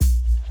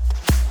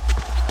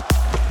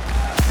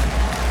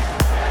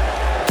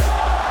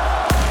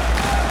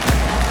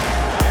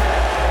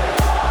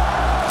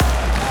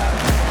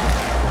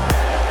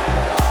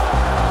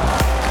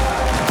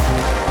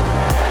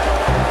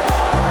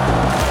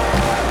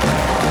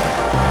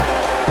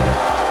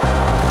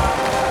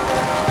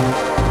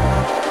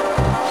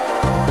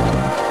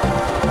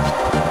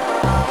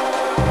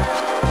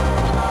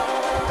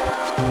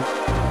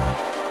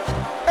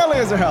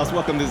Playoffs.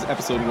 Welcome to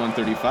episode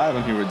 135.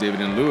 I'm here with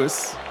David and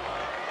Lewis.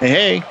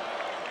 Hey.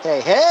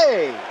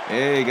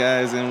 Hey,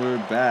 guys, and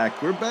we're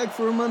back. We're back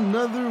from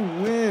another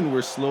win.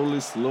 We're slowly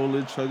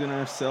chugging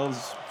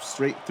ourselves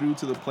straight through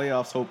to the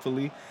playoffs,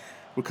 hopefully.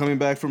 We're coming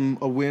back from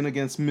a win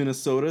against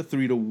Minnesota,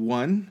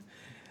 3-1.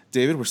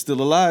 David, we're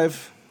still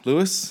alive.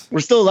 Lewis? We're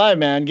still alive,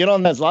 man. Get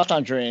on that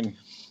Zlatan train.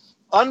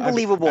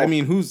 Unbelievable. I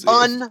mean, who's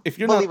if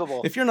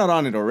you're not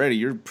on it already,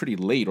 you're pretty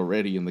late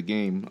already in the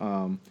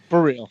game.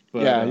 For real.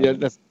 But,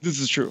 this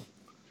is true.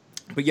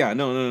 But yeah,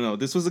 no.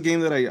 This was a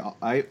game that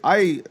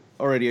I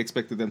already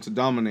expected them to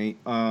dominate,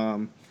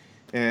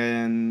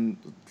 and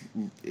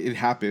it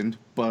happened.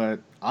 But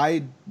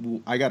I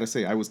gotta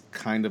say, I was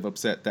kind of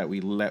upset that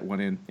we let one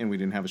in and we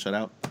didn't have a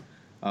shutout.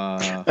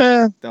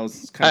 That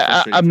was kind of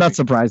frustrating. I'm not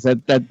surprised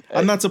that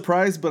I'm not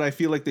surprised, but I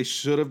feel like they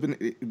should have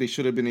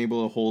been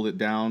able to hold it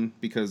down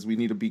because we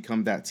need to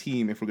become that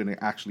team if we're going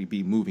to actually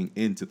be moving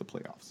into the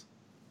playoffs.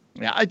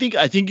 Yeah, I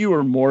think you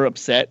were more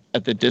upset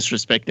at the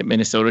disrespect that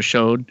Minnesota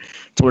showed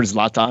towards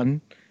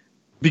Zlatan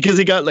because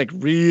it got like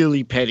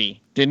really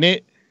petty, didn't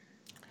it?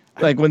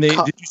 Like when they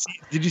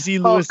did you see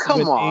Lewis? Oh,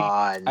 come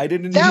on! I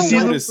didn't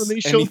even notice when they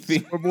showed the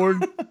anything.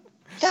 scoreboard.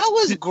 That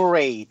was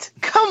great.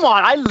 Come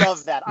on, I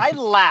love that. I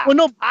laughed. Well,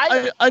 no,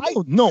 I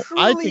don't know.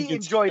 I truly think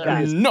it's enjoyed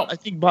that. No, I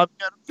think Bobby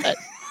got upset.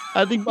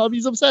 I think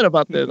Bobby's upset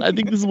about this. I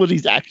think this is what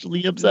he's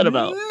actually upset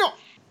about. No.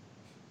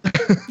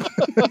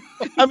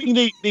 I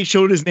mean, they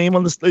showed his name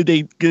on the.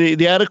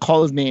 They had to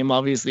call his name.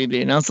 Obviously,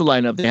 they announced the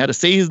lineup. They had to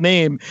say his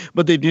name,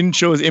 but they didn't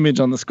show his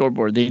image on the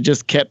scoreboard. They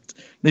just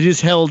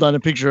held on a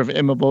picture of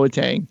Emma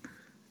Boateng,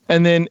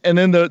 and then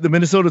the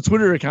Minnesota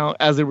Twitter account,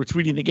 as they were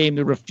tweeting the game,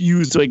 they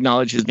refused to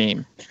acknowledge his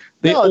name.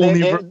 They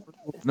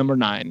number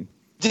 9.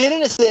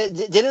 Didn't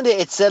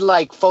it said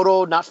like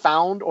photo not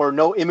found or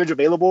no image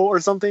available or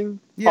something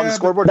on the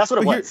scoreboard? That's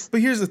what it was. But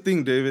here's the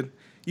thing, David.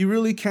 You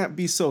really can't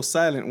be so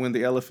silent when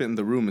the elephant in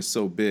the room is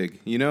so big,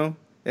 you know?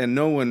 And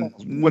no one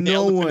the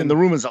elephant in the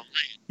room is a lion.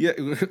 Yeah,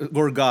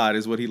 or God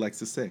is what he likes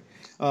to say.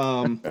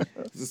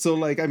 So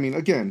like, I mean,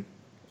 again,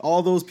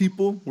 all those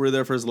people were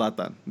there for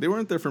Zlatan. They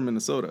weren't there for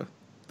Minnesota.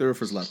 They were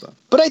for Zlatan.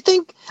 But I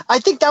think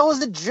that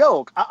was a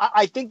joke.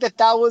 I think that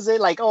was a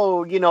like,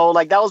 oh, you know,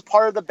 like that was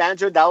part of the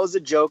banter. That was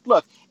a joke.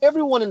 Look,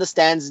 everyone in the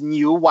stands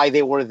knew why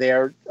they were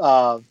there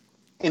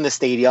in the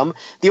stadium.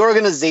 The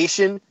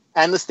organization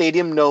and the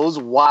stadium knows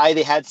why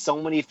they had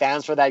so many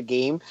fans for that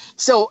game.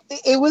 So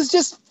it was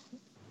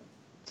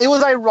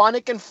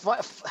ironic and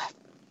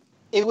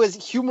it was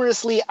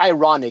humorously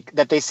ironic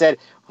that they said,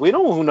 we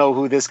don't know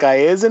who this guy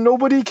is and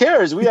nobody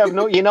cares. We have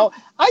no, you know,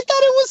 I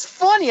thought it was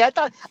funny. I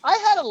thought I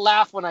had a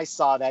laugh when I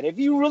saw that. If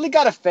you really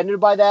got offended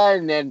by that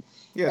and then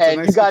you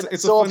got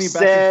it's so a funny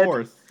upset. back and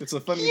forth. It's a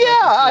funny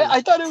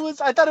I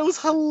thought it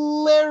was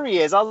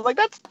hilarious. I was like,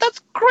 that's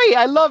great.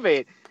 I love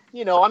it.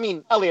 You know, I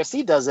mean,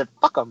 LAFC does it.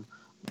 Fuck them.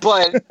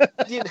 But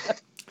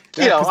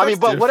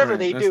but whatever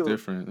they do,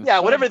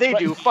 whatever they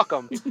do, fuck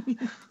them.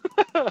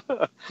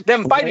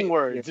 Them fighting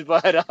words,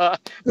 but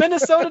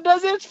Minnesota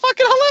does it. It's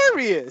fucking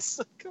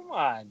hilarious. Come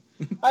on,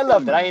 I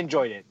loved it. I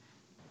enjoyed it.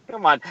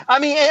 Come on, I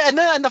mean, and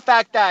then the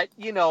fact that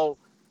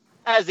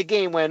as the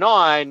game went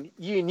on,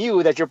 you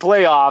knew that your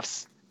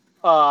playoff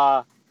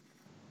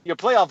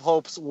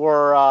hopes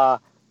were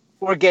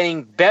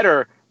getting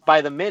better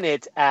by the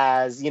minute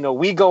as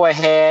we go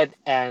ahead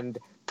and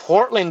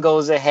Portland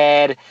goes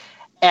ahead,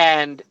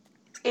 and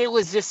it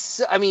was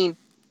just, I mean,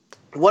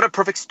 what a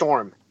perfect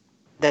storm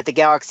that the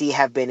Galaxy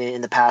have been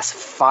in the past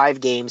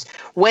 5 games.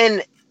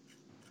 When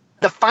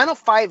the final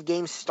 5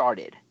 games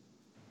started,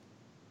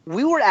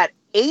 we were at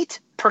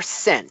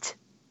 8%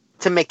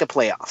 to make the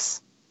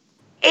playoffs.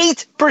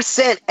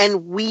 8%,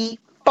 and we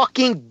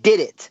fucking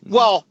did it.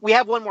 Well, we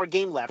have one more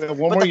game left. Fact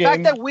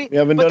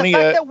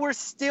that we're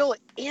still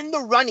in the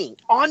running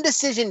on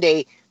decision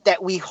day,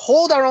 that we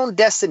hold our own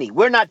destiny.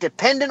 We're not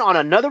dependent on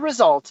another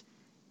result.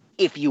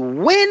 If you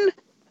win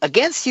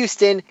against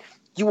Houston,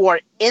 you are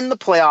in the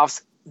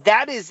playoffs.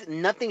 That is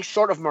nothing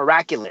short of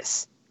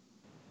miraculous.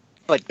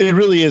 But it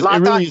really is.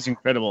 It really is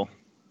incredible.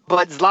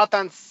 But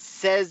Zlatan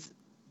says,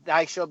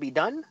 "I shall be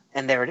done,"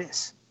 and there it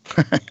is.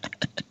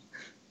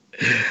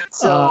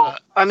 So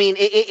I mean,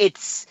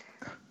 it's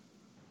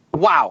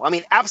wow. I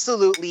mean,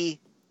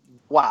 absolutely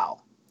wow.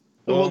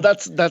 Well,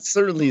 that's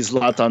certainly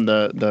Zlatan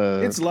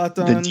it's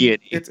Zlatan. The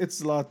deity. It's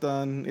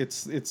Zlatan.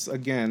 It's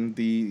again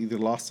the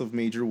loss of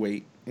major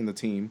weight in the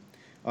team.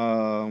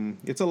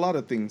 It's a lot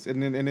of things,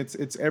 and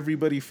it's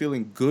everybody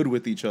feeling good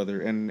with each other,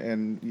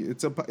 and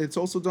it's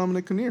also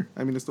Dominic Kinnear.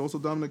 I mean, it's also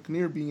Dominic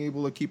Kinnear being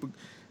able to keep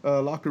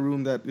a locker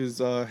room that is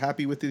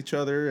happy with each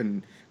other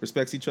and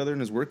respects each other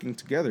and is working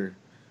together.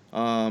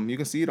 You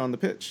can see it on the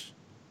pitch.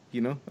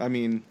 I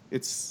mean,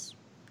 it's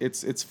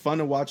fun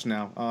to watch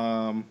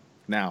now.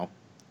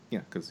 Yeah,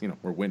 because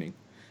we're winning,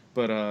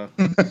 but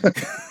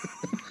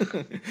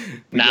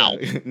now.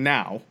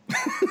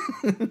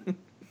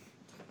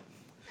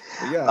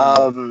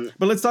 Yeah,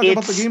 but let's talk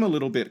about the game a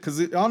little bit,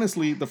 because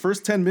honestly, the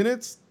first 10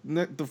 minutes,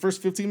 the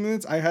first 15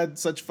 minutes, I had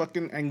such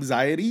fucking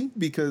anxiety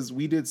because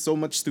we did so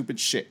much stupid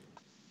shit.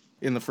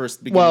 in the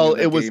first beginning Well, of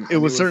that game. it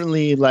was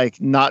certainly like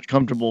not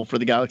comfortable for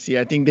the Galaxy.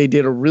 I think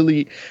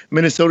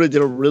Minnesota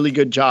did a really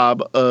good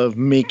job of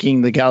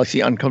making the Galaxy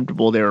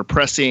uncomfortable. They were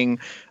pressing,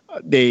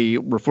 they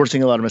were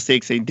forcing a lot of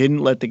mistakes. They didn't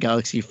let the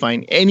Galaxy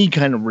find any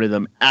kind of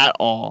rhythm at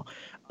all.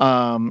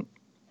 And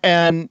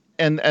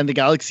the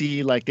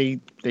Galaxy, like they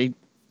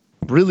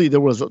really, there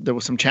was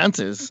some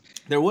chances.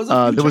 There was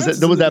a few chances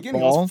there was in the that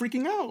beginning. ball. I was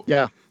freaking out.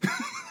 Yeah.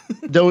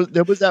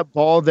 There was that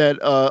ball that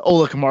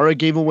Ola Kamara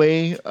gave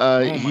away.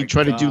 He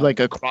tried to do like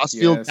a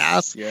crossfield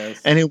pass,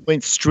 and it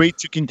went straight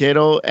to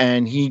Quintero,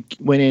 and he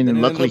went in,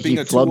 and luckily he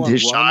flubbed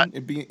his shot.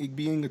 It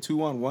being a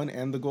 2-on-1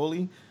 and the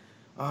goalie.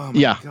 Oh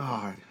my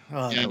god!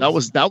 Yeah, that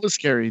was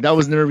scary. That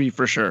was nervy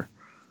for sure.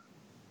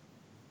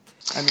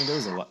 I mean, there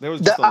was a lot. There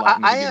was just a lot.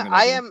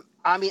 I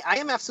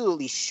am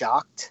absolutely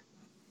shocked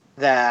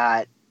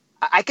that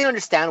I can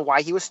understand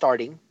why he was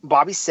starting.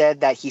 Bobby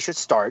said that he should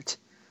start.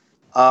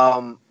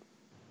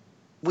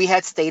 We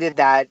had stated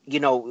that,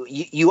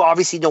 you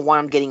obviously don't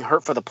want him getting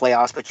hurt for the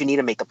playoffs, but you need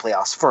to make the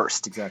playoffs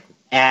first. Exactly.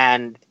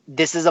 And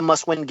this is a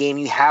must-win game.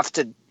 You have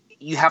to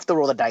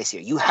roll the dice here.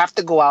 You have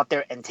to go out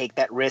there and take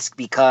that risk,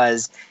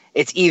 because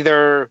it's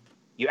either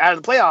you're out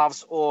of the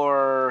playoffs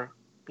or,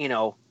 you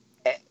don't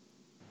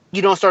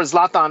start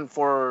Zlatan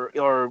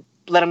or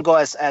let him go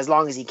as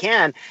long as he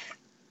can.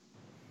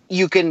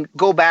 You can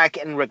go back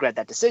and regret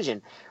that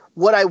decision.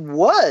 What I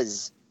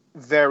was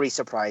very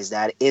surprised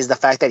at is the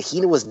fact that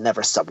he was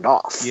never subbed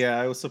off.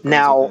 Yeah, I was surprised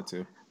at that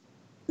too.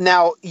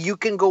 Now, you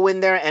can go in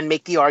there and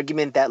make the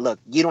argument that, look,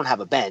 you don't have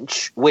a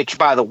bench, which,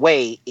 by the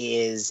way,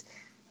 is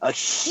a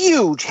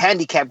huge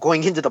handicap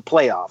going into the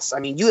playoffs. I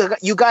mean,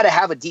 you got to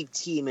have a deep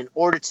team in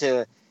order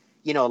to,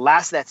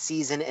 last that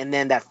season and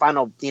then that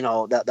final,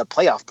 the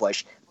playoff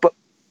push.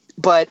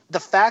 But the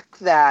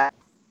fact that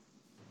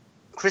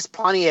Chris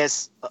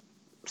Pontius,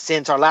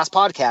 since our last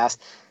podcast,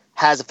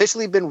 has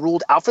officially been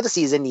ruled out for the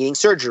season, needing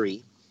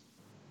surgery,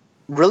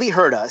 really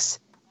hurt us.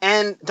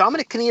 And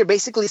Dominic Kinnear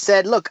basically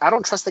said, look, I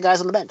don't trust the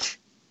guys on the bench.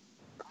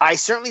 I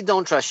certainly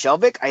don't trust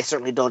Shelvik. I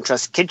certainly don't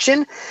trust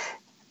Kitchen.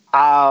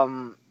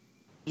 Emma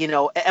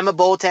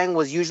Boateng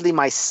was usually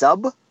my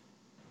sub.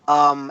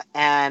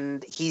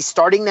 And he's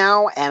starting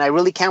now, and I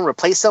really can't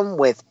replace him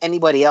with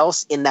anybody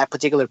else in that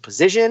particular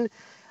position.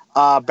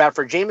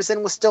 Bradford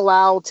Jameson was still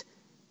out.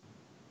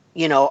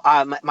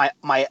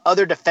 My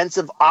other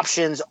defensive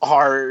options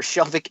are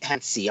Shelvik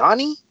and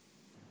Siani.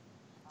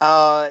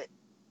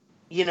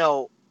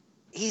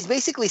 He's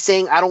basically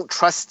saying I don't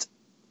trust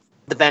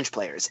the bench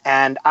players,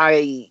 and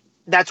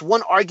that's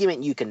one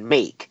argument you can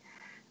make,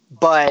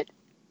 but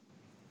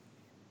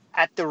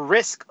at the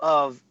risk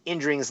of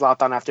injuring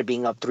Zlatan after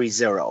being up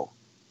 3-0,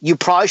 you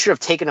probably should have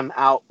taken him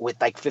out with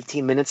like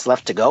 15 minutes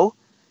left to go.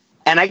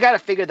 And I got to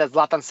figure that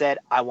Zlatan said,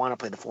 I want to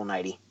play the full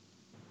 90.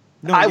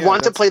 I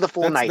want to play the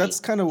full 90. That's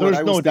kind of what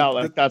I was no doubt.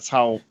 Like, that's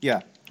how.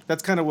 Yeah,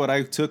 that's kind of what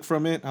I took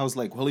from it. I was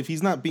like, well, if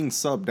he's not being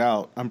subbed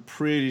out, I'm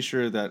pretty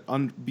sure that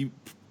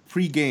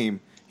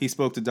pre-game he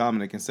spoke to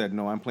Dominic and said,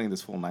 no, I'm playing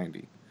this full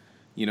 90.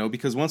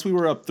 Because once we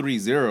were up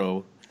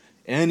 3-0,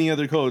 any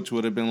other coach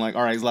would have been like,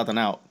 all right, Zlatan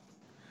out.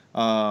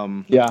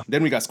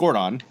 Then we got scored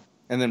on.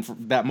 And then for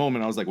that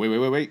moment, I was like,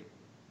 wait.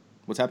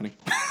 What's happening?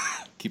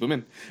 Keep him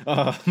in.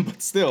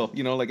 But still,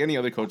 like any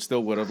other coach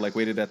still would have like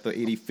waited at the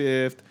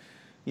 85th.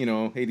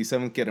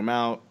 87th, get him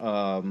out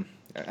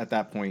at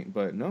that point.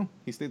 But no,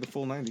 he stayed the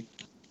full 90.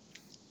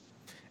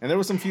 And there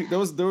was some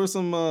fouls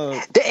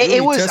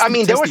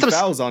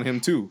on him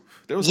too.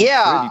 I was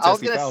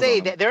gonna say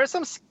that there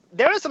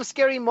are some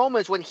scary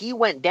moments when he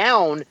went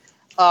down,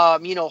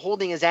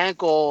 holding his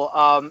ankle.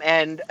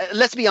 And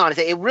let's be honest,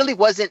 it really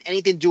wasn't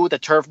anything to do with the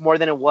turf more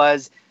than it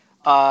was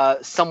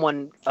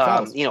someone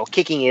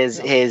kicking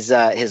his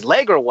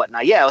leg or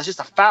whatnot. Yeah, it was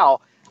just a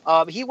foul.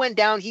 He went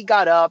down, he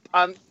got up.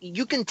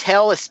 You can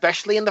tell,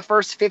 especially in the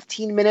first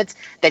 15 minutes,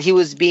 that he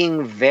was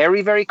being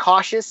very, very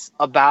cautious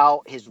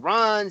about his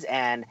runs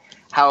and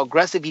how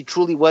aggressive he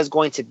truly was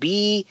going to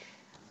be.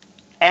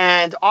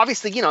 And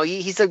obviously,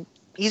 he's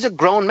a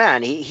grown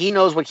man. He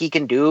knows what he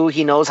can do.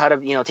 He knows how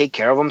to, take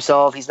care of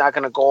himself. He's not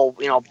going to go,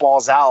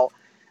 balls out,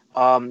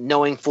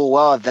 knowing full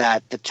well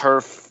that the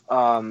turf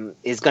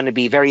is going to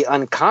be very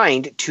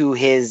unkind to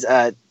his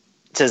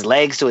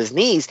legs, to his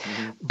knees.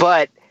 Mm-hmm.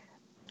 But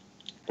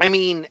I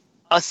mean,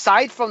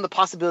 aside from the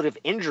possibility of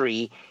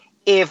injury,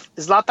 if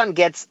Zlatan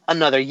gets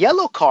another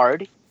yellow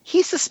card,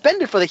 he's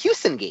suspended for the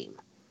Houston game.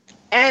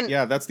 And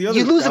that's the other.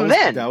 You lose him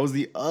then. That was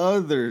the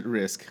other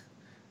risk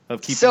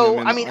of keeping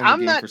him in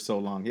the game for so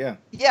long. Yeah.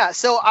 Yeah.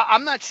 So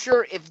I'm not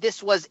sure if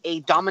this was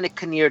a Dominic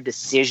Kinnear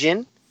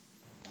decision,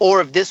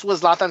 or if this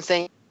was Zlatan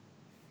saying,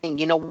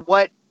 "You know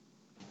what?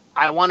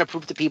 I want to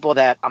prove to people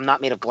that I'm not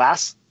made of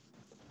glass.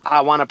 I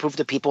want to prove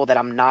to people that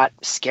I'm not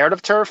scared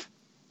of turf."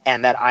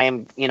 And that I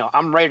am,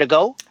 I'm ready to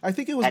go. I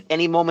think it was at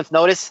any moment's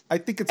notice.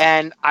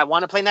 And I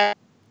want to play that.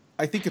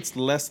 I think it's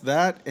less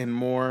that and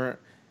more,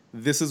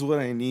 this is what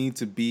I need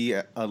to be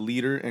a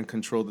leader and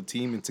control the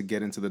team and to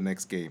get into the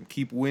next game.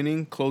 Keep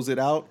winning, close it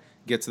out,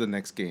 get to the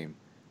next game.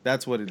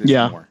 That's what it is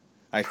more.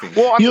 I think.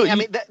 Well,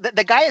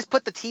 the guy has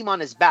put the team on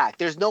his back.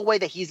 There's no way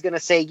that he's gonna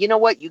say, you know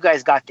what, you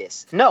guys got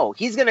this. No,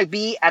 he's gonna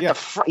be at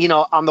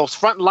the on those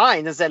front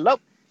lines and say, look,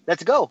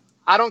 let's go.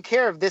 I don't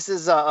care if this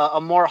is a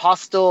more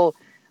hostile,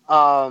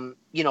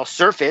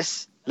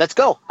 surface. Let's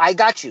go. I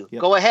got you.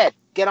 Yep. Go ahead.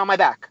 Get on my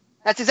back.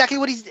 That's exactly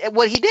what he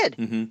did.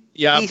 Mm-hmm.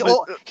 Yeah,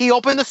 he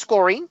opened the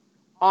scoring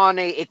on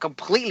a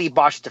completely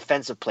botched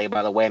defensive play.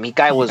 By the way,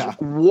 guy was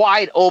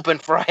wide open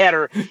for a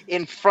header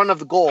in front of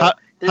the goal.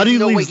 How do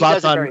you leave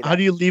Zlatan? How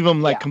do you leave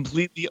him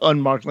completely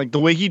unmarked? Like the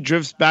way he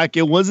drifts back,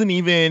 it wasn't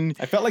even.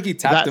 I felt like he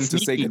tapped him to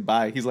say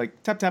goodbye. He's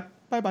like tap tap,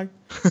 bye bye.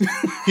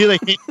 He's like,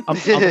 hey, I'm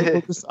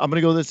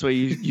gonna go this way.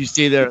 You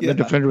stay there. And the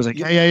defender was like,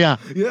 yeah.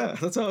 Yeah,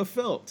 that's how it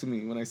felt to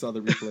me when I saw the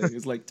replay.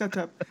 It's like tap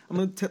tap. I'm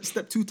gonna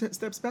step two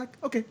steps back.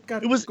 Okay,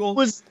 got it. It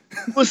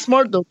was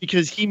smart though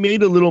because he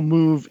made a little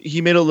move.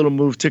 He made a little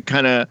move to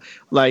kind of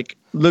like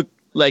look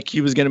like he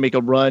was gonna make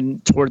a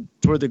run toward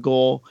the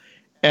goal.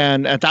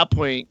 And at that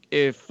point,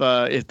 if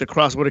the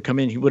cross would have come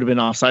in, he would have been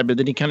offside. But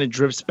then he kind of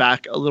drifts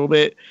back a little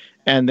bit,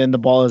 and then the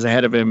ball is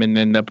ahead of him, and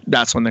then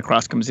that's when the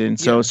cross comes in.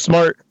 So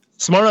smart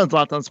on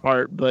Zlatan's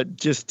part, but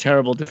just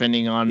terrible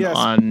defending on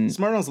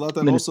smart on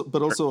Zlatan.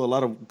 But also a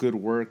lot of good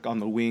work on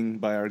the wing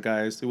by our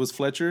guys. It was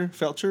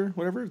Felcher,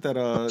 whatever that.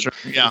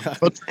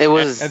 It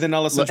was, and then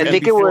all of a sudden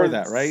before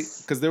that, right?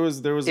 Because there was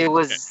a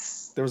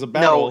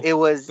battle. No, it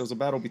was. There was a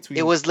battle between.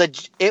 It was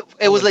legit.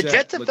 It was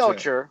legit to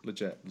Felcher.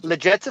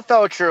 Legit to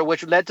Felcher,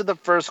 which led to the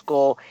first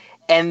goal,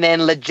 and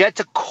then legit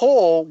to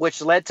Cole,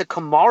 which led to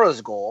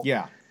Kamara's goal.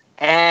 Yeah.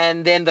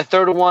 And then the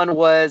third one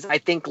was, I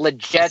think,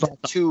 legit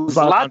to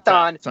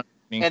Zlatan,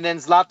 and then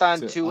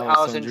Zlatan to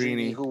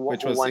Alessandrini, who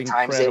one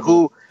time said,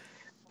 "Who."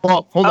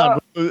 Well, hold on.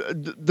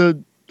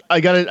 I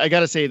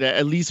gotta say that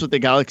at least with the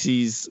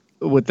Galaxy's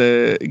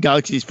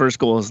first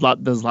goal,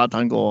 the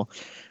Zlatan goal.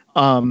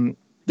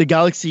 The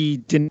Galaxy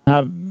didn't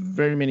have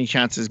very many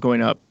chances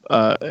going up,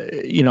 up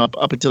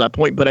until that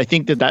point. But I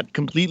think that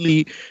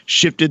completely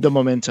shifted the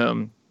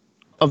momentum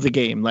of the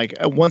game. Like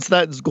once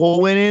that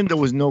goal went in, there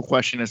was no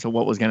question as to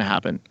what was going to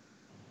happen.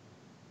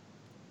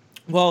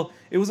 Well,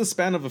 it was a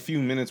span of a few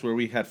minutes where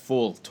we had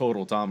full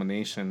total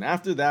domination.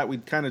 After that, we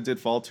kind of did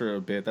falter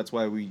a bit. That's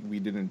why we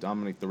didn't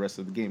dominate the rest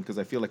of the game, because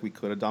I feel like we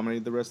could have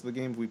dominated the rest of the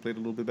game if we played a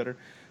little bit better.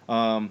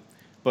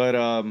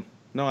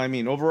 No,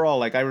 overall,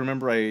 like, I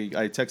remember I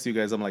texted you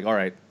guys, I'm like, all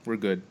right, we're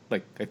good.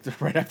 Like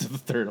right after the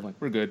third, I'm like,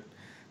 we're good.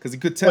 Because you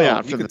could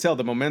tell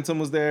the momentum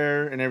was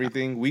there and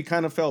everything. We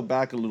kind of fell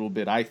back a little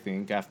bit, I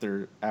think,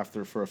 after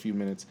for a few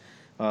minutes,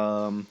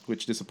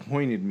 which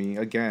disappointed me.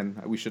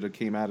 Again, we should have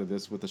came out of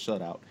this with a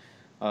shutout.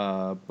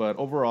 But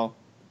overall,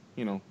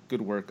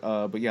 good work.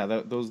 But yeah,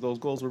 those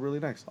goals were really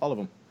nice, all of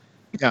them.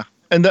 Yeah,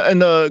 and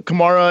the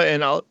Kamara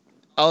and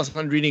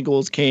Alessandrini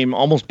goals came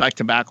almost back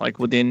to back, like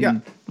within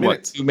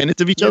 2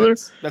 minutes of each other.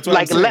 That's what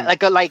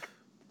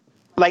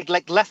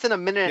like less than a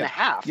minute and a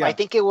half. Yeah. I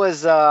think it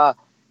was.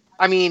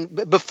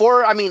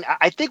 Before.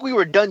 I think we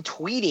were done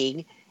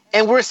tweeting,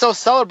 and we're still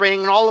celebrating,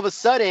 and all of a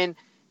sudden,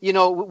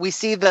 we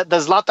see the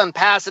Zlatan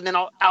pass, and then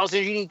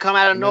Alessandrini come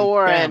out of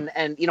nowhere, and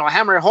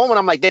hammer it home, and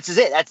I'm like, this is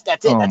it. That's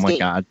it. Oh that's my game.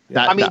 God!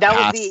 That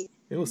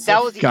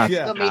was the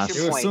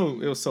exclamation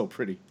point. It was so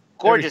pretty.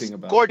 Gorgeous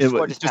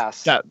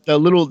pass. The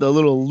little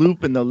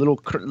loop and the little,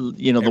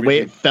 the way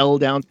it fell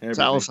down to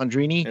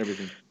Alessandrini.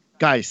 Everything.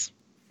 Guys,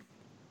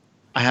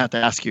 I have to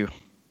ask you,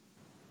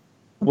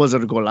 was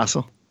it a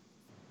golazo?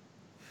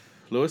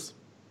 Lewis?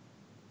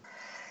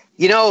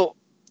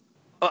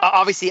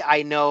 Obviously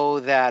I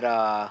know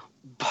that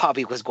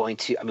David was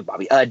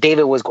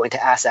going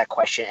to ask that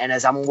question. And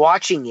as I'm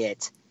watching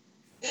it,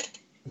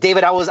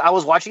 David, I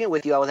was watching it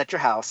with you. I was at your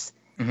house.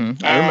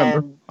 Mm-hmm. I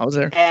remember. I was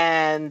there.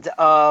 And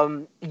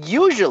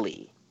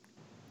usually,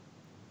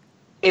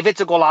 if it's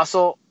a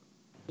golazo,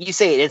 you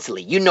say it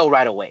instantly. You know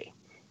right away.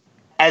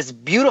 As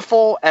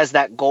beautiful as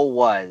that goal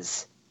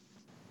was,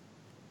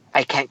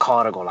 I can't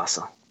call it a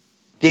golazo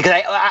because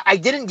I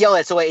didn't yell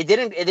it, so it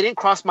didn't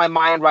cross my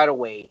mind right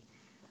away.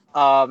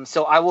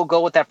 So I will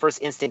go with that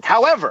first instinct.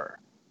 However,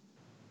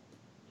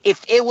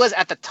 if it was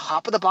at the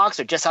top of the box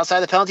or just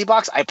outside the penalty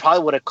box, I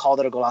probably would have called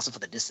it a golazo for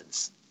the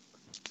distance.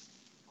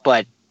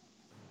 But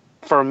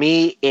for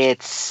me,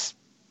 it's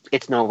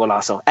no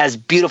golazo. As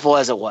beautiful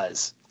as it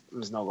was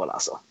no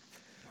golazo.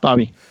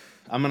 Bobby,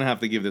 I'm gonna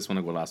have to give this one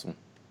a golazo.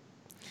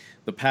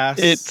 The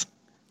pass,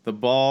 the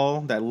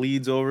ball that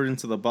leads over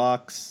into the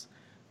box,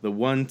 the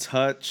one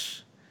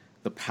touch,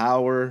 the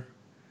power,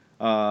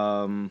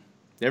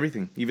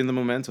 everything, even the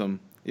momentum.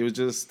 It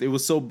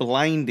was so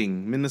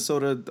blinding.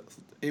 Minnesota,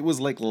 it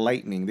was like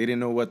lightning. They didn't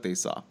know what they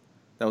saw.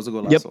 That was a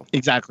golazo. Yep,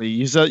 exactly.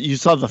 You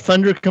saw the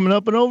thunder coming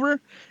up and over,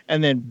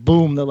 and then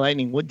boom, the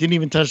lightning. What didn't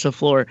even touch the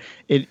floor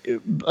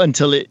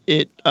until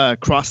it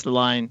crossed the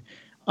line,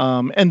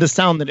 and the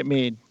sound that it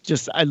made.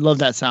 I love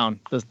that sound.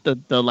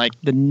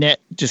 The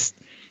net just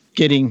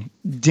getting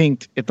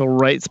dinked at the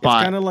right spot.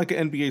 It's kind of like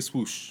an NBA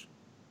swoosh.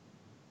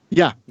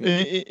 Yeah,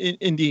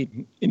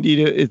 indeed,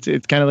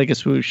 it's kind of like a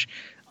swoosh.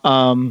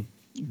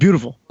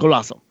 Beautiful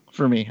golazo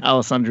for me,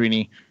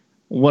 Alessandrini.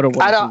 What a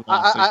wonderful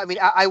loss. I mean,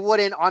 I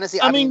wouldn't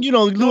honestly. I mean, you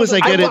know, Lewis, I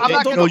get it. I'm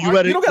not You know, you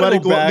had to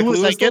go back.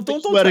 Lewis, I get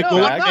that you had to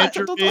go and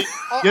measure it.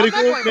 You had to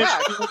go and measure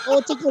it. Oh,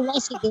 it's a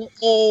golazo.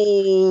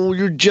 Oh,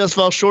 you just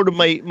fell short of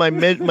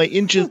my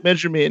inches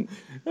measurement.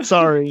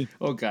 Sorry.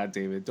 Oh God,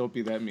 David, don't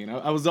be that mean.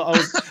 I was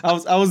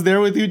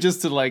there with you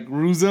just to like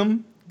ruse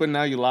him, but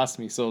now you lost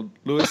me. So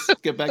Lewis,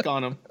 get back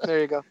on him. There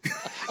you go.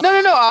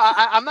 No.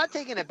 I'm not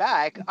taking it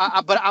back.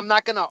 But I'm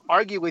not gonna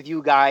argue with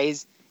you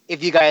guys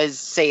if you guys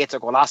say it's a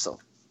golazo.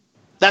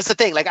 That's the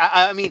thing. Like,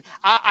 I mean,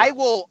 I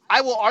will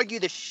argue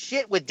the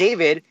shit with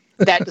David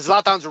that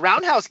Zlatan's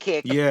roundhouse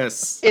kick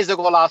is a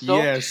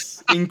golazo.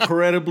 Yes.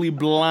 Incredibly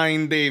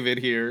blind David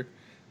here.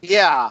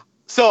 Yeah.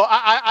 So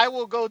I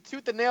will go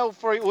tooth and nail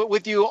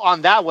with you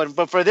on that one.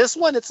 But for this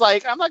one, it's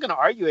like, I'm not going to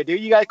argue it,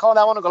 dude. You guys call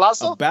that one a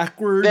golazo? A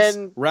backwards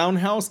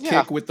roundhouse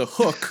kick with the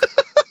hook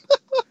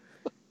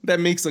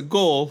that makes a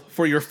goal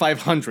for your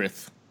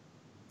 500th.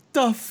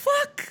 The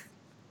fuck?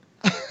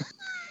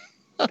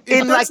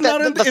 If that's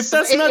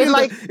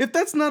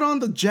not on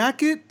the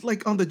jacket,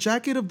 like on the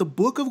jacket of the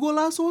book of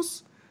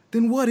golazos,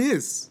 then what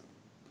is?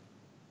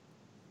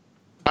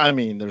 I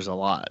mean, there's a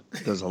lot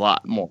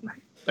more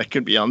that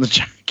could be on the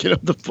jacket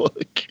of the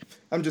book.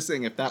 I'm just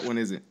saying, if that one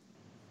isn't,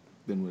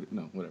 then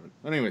whatever.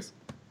 Anyways,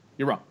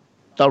 you're wrong.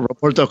 The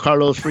Roberto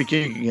Carlos free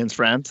kick against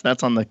France,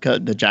 that's on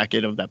the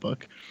jacket of that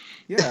book.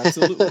 Yeah,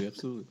 absolutely.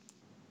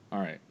 All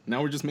right,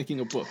 now we're just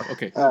making a book.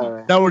 Okay.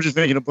 Now we're just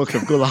making a book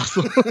of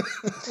golazo.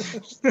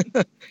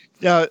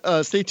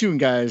 Yeah, stay tuned,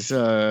 guys.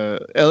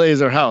 LA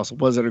is our house.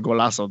 Was it a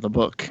golazo? The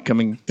book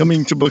coming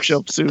to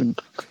bookshelf soon.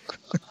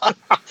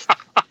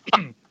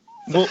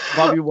 Well,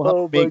 Bobby,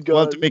 we'll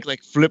have to make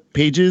like flip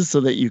pages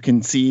so that you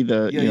can see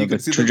the the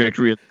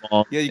trajectory of the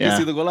ball. Yeah, you can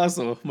see the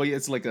golazo. But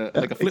it's like a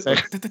flip.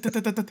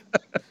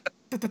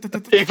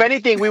 Exactly. If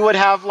anything, we would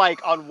have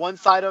like on one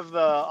side of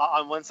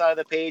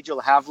the page,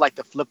 you'll have like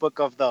the flip book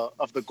of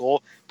the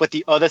goal, but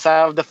the other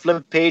side of the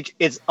flip page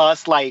is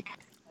us like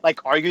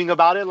arguing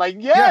about it. Like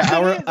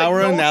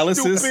our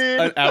analysis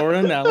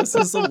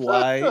of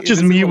why.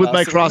 Just me with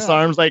my crossed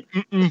arms, like.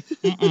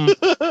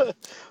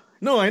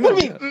 No, I know. What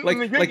do you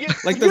mean?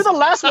 You're the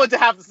last one to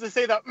have to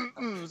say that.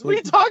 What are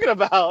you talking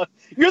about?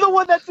 You're the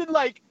one that's in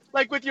like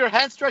with your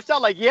hands stretched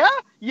out, like yeah.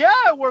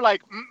 We're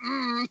like,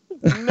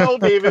 no,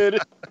 David.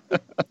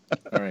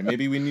 All right,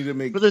 maybe we need to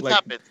make. But the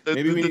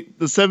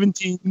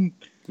 17.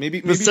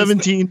 Maybe the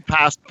 17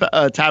 pass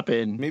tap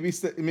in.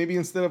 Maybe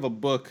instead of a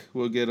book,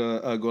 we'll get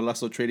a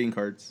golazo trading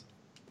cards.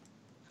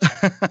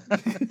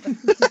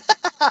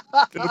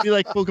 It'll be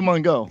like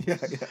Pokemon Go. Yeah.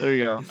 There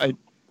you go.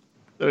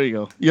 There you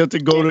go. You have to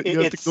go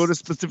to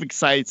specific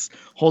sites,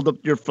 hold up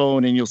your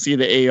phone, and you'll see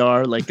the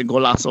AR, like the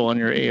golazo on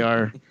your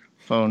AR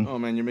phone. Oh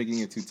man, you're making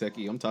it too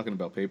techie. I'm talking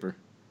about paper.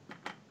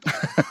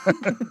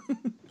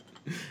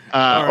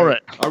 All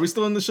right. Are we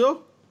still in the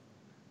show?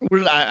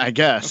 I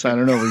guess. Okay. I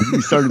don't know.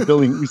 We started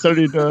building. We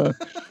started.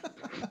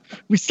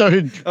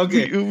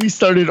 Okay. We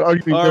started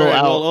arguing. All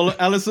right. Well,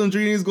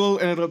 Alessandrini's goal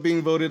ended up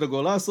being voted a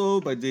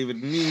golazo by David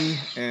and me,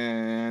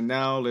 and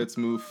now let's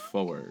move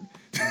forward.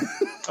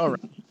 All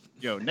right.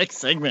 Yo, next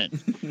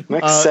segment.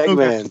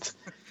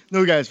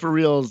 No, guys, for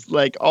reals.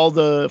 Like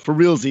for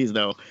realsies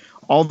though,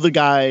 all the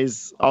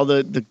guys, all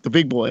the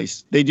big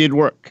boys, they did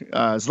work.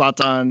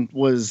 Zlatan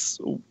was,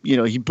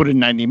 he put in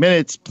 90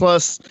 minutes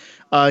plus.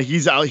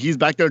 He's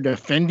back there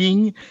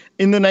defending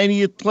in the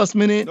 90th plus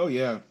minute. Oh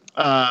yeah.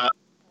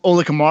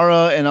 Ola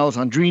Kamara and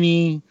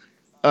Alessandrini,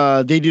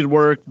 they did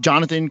work.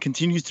 Jonathan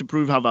continues to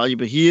prove how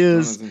valuable he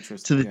is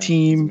to the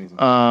team.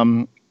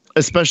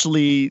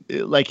 Especially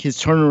like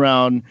his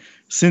turnaround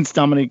since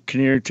Dominic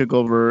Kinnear took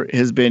over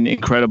has been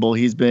incredible.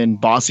 He's been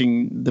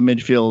bossing the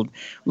midfield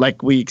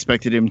like we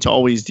expected him to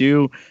always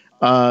do.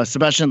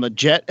 Sebastian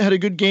Lletget had a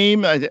good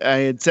game. I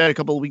had said a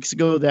couple of weeks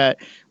ago that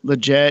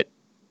Lletget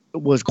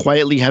was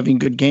quietly having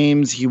good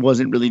games. He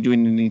wasn't really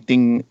doing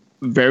anything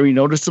very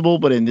noticeable,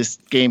 but in this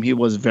game, he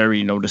was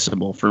very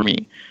noticeable for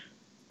me.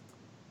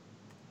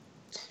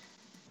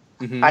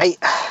 Mm-hmm.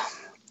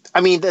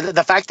 I mean,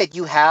 the fact that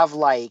you have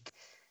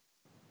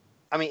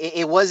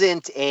it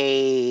wasn't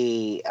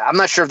I'm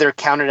not sure if they're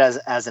counted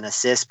as an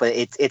assist, but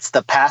it's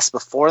the pass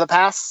before the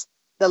pass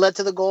that led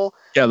to the goal.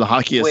 Yeah, the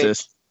hockey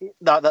assist.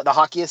 The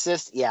hockey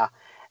assist, yeah.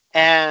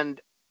 And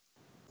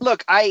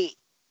look,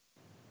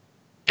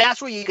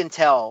 that's where you can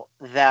tell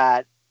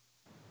that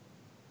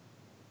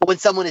when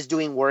someone is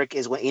doing work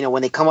is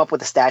when they come up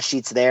with the stat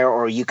sheets there,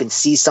 or you can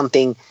see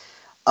something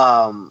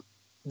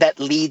that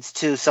leads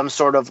to some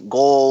sort of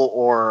goal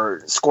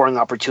or scoring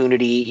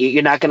opportunity.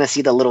 You're not going to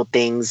see the little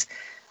things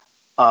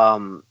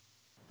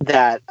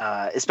that,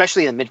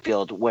 especially in the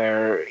midfield,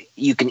 where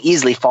you can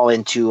easily fall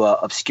into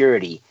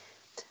obscurity.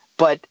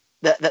 But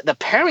the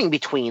pairing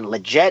between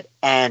Lletget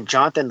and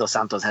Jonathan Dos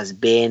Santos has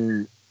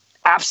been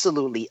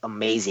absolutely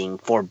amazing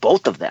for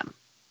both of them,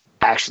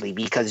 actually,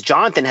 because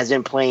Jonathan has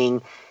been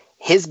playing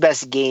his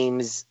best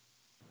games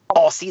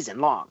all season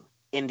long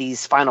in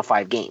these final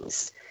 5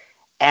 games.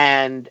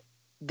 And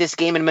this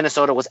game in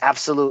Minnesota was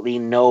absolutely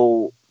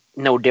no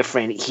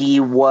different. He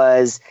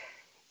was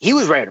he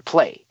was ready to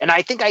play. And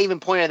I think I even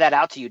pointed that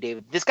out to you,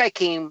 David. This guy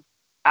came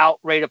out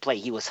ready to play.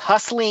 He was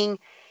hustling.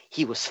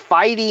 He was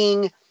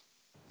fighting.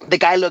 The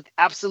guy looked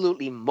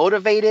absolutely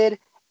motivated.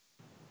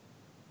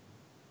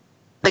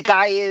 The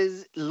guy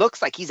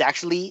looks like he's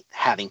actually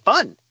having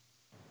fun.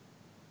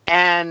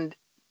 And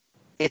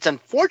it's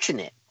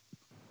unfortunate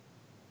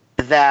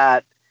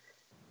that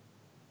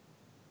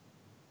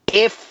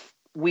if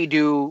we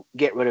do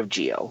get rid of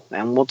Gio,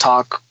 and we'll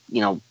talk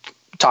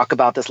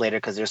about this later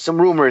because there's some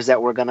rumors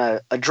that we're going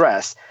to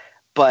address,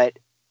 but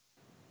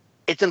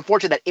it's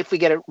unfortunate that if we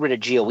get rid of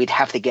Gio, we'd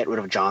have to get rid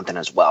of Jonathan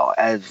as well.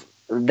 As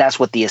that's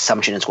what the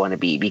assumption is going to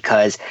be,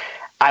 because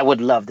I would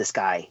love this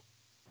guy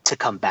to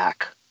come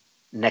back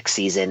next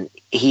season.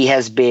 He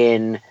has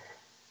been,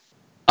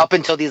 up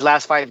until these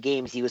last 5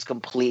 games, he was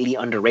completely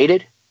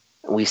underrated.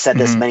 We've said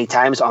this many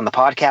times on the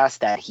podcast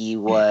that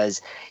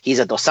he's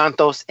a Dos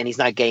Santos and he's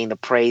not getting the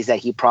praise that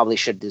he probably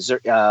should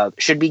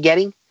be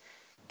getting.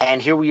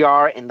 And here we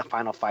are in the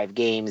final 5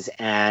 games,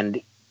 and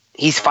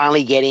he's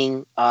finally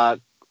getting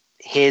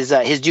his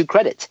due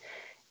credit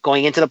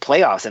going into the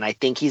playoffs. And I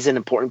think he's an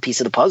important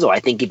piece of the puzzle. I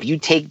think if you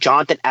take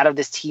Jonathan out of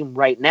this team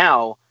right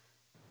now,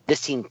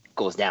 this team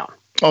goes down.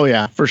 Oh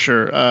yeah, for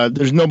sure.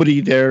 There's nobody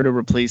there to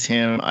replace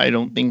him. I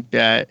don't think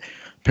that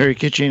Perry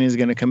Kitchen is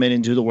going to come in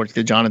and do the work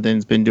that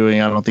Jonathan's been doing.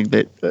 I don't think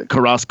that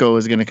Carrasco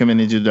is going to come in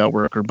and do that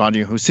work, or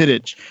Banjo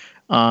Husidic,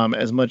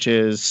 as much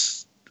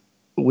as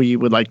we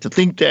would like to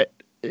think that,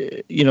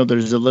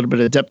 there's a little bit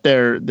of depth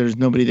there. There's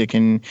nobody that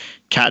can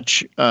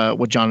catch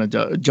what Jonah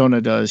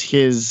does.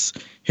 His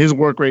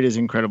work rate is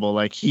incredible.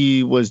 Like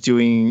he was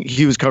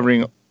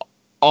covering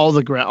all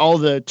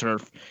the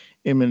turf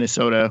in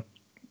Minnesota.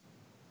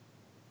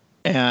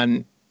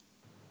 And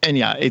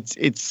yeah,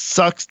 it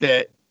sucks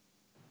that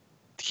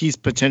he's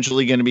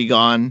potentially going to be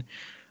gone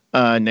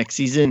next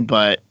season,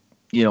 but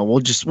we'll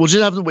just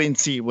have to wait and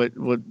see what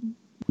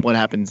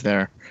happens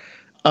there.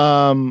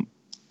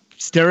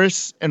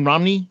 Steres and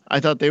Romney,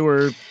 I thought they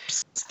were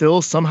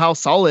still somehow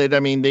solid. I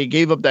mean, they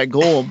gave up that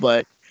goal,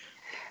 but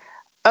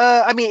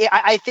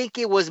I think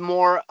it was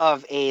more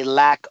of a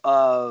lack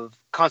of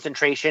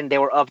concentration. They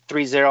were up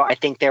 3-0. I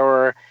think they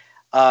were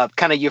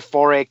kind of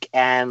euphoric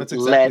and that's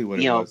exactly what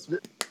it was.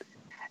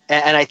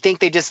 And I think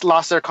they just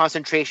lost their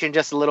concentration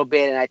just a little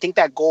bit. And I think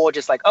that goal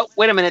just like, oh,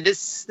 wait a minute,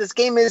 this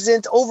game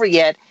isn't over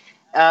yet.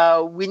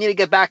 We need to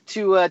get back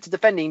to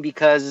defending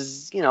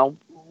because,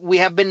 we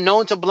have been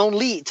known to blow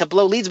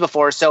leads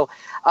before. So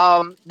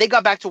they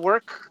got back to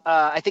work.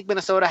 I think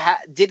Minnesota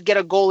did get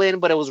a goal in,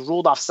 but it was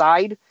ruled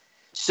offside.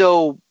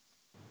 So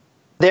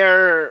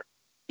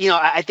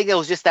I think it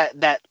was just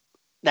that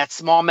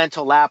small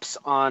mental lapse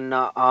on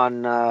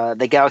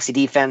the Galaxy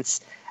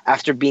defense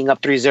after being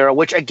up 3-0,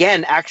 which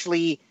again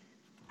actually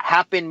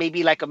happened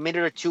maybe like a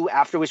minute or two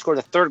after we scored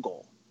the 3rd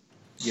goal.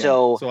 Yeah.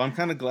 So I'm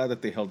kind of glad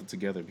that they held it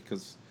together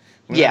because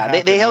they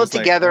held it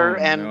together.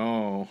 Like, oh, and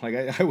no,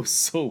 like I was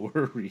so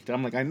worried.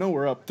 I'm like, I know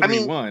we're up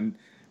 3-1,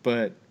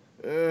 but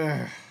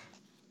yeah,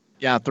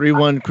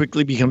 3-1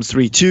 quickly becomes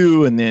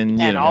 3-2, and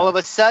then all of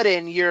a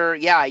sudden you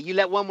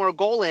let one more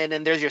goal in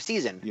and there's your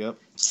season. Yep.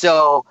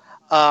 So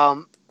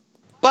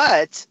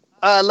but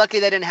luckily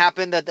that didn't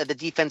happen. That the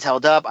defense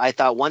held up. I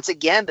thought once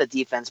again the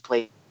defense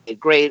played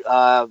great.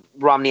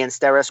 Romney and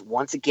Steres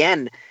once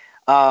again,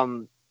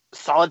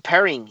 solid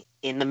pairing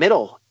in the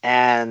middle,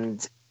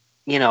 and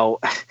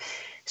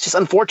it's just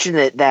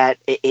unfortunate that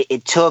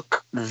it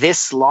took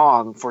this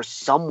long for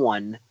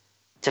someone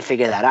to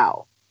figure that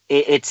out.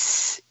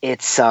 It's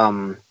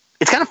kind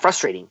of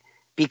frustrating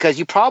because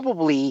you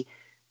probably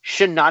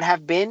should not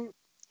have been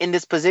in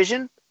this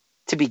position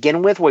to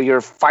begin with, where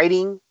you're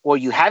fighting, or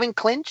you haven't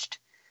clinched.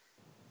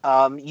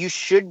 You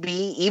should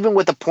be, even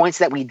with the points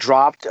that we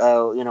dropped.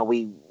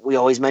 We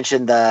always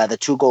mention the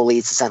 2-goal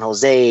leads to San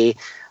Jose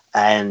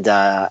and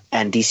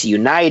DC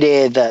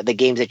United, the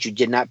games that you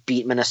did not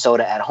beat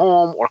Minnesota at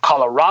home, or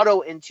Colorado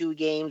in 2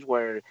 games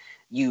where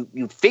you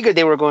figured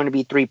they were going to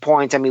be 3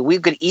 points. I mean, we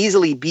could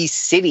easily be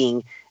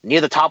sitting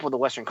near the top of the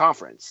Western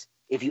Conference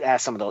if you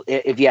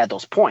add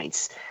those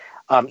points.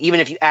 Even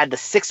if you add the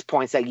 6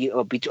 points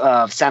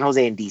that San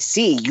Jose and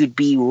DC, you'd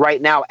be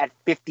right now at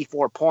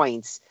 54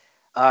 points.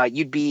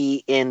 You'd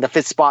be in the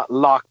 5th spot,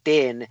 locked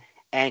in,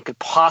 and could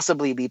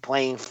possibly be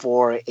playing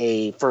for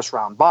a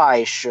first-round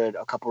bye should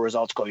a couple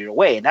results go your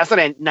way. And that's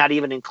not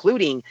even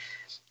including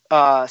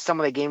some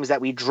of the games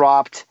that we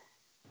dropped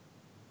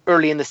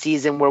early in the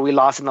season where we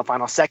lost in the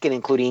final second,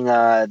 including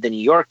the New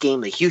York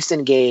game, the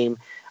Houston game.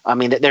 I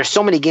mean, there's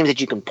so many games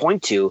that you can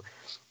point to.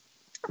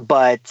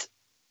 But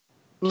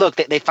look,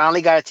 they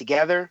finally got it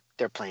together.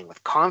 They're playing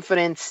with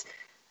confidence.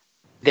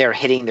 They're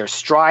hitting their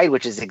stride,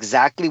 which is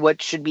exactly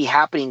what should be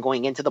happening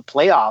going into the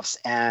playoffs.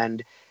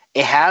 And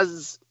it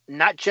has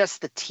not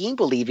just the team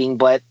believing,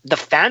 but the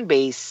fan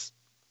base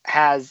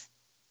has,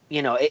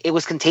 it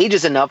was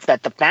contagious enough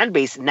that the fan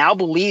base now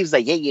believes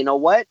that, yeah, you know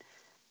what?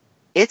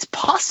 It's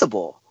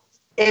possible.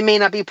 It may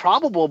not be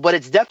probable, but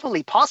it's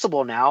definitely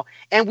possible now.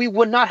 And we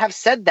would not have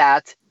said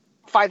that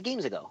 5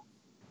 games ago.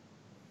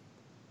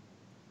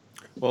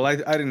 Well, I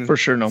didn't. For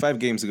sure, no. 5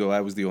 games ago, I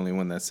was the only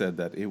one that said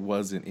that it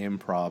wasn't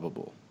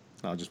improbable.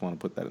 I just want to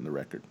put that in the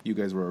record. You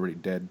guys were already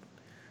dead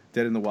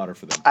in the water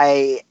for them.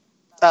 I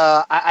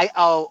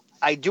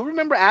do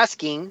remember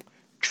asking,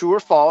 true or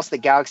false, the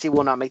Galaxy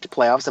will not make the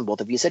playoffs, and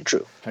both of you said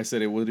true. I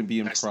said it wouldn't be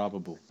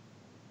improbable.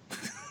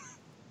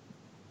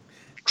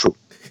 True.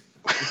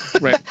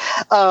 Right.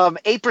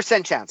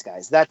 8% chance,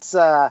 guys. That's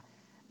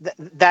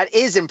that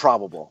is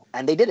improbable,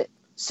 and they did it.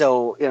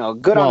 So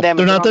good on them.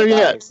 They're not there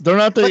yet. They're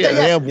not there yet.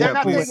 They have they're one.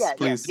 not there yet.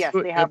 Yes,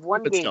 they have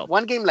one game.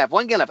 One game left.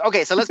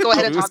 Okay, so let's go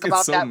ahead and talk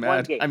about that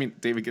one game. I mean,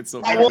 David gets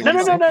so mad No.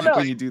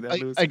 when you do that,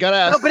 Lewis. I gotta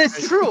ask. No, but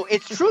it's true.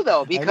 It's true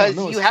though, because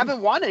you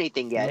haven't won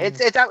anything yet.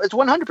 It's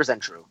 100%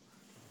 true.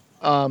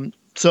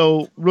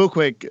 So real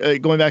quick,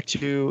 going back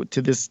to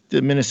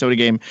the Minnesota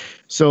game.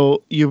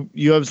 So you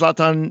have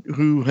Zlatan,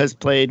 who has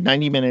played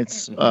 90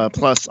 minutes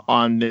plus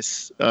on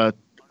this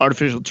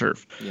artificial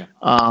turf.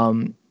 Yeah.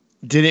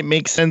 Did it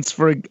make sense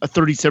for a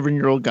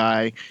 37-year-old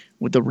guy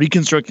with a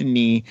reconstructed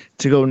knee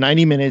to go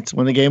 90 minutes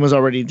when the game was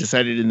already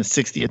decided in the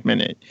 60th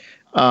minute?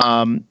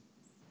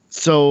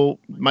 So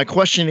my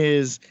question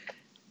is,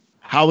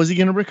 how is he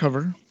going to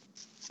recover?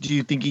 Do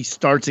you think he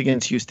starts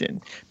against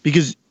Houston?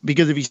 Because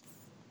if he's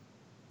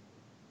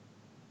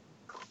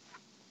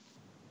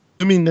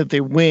assuming that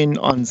they win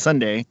on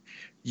Sunday,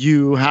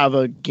 you have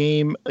a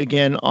game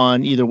again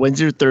on either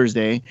Wednesday or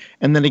Thursday,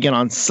 and then again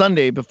on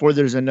Sunday before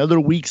there's another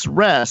week's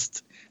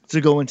rest to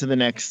go into the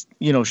next,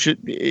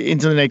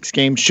 into the next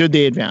game should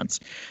they advance.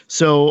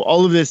 So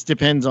all of this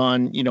depends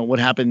on, what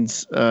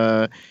happens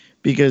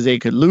because they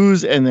could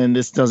lose and then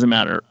this doesn't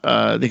matter.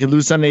 They could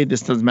lose Sunday,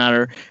 this doesn't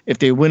matter. If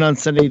they win on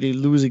Sunday, they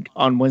lose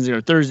on Wednesday or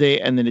Thursday,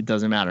 and then it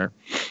doesn't matter.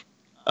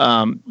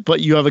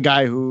 But you have a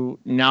guy who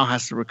now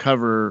has to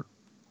recover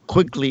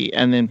quickly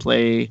and then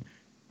play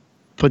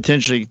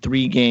potentially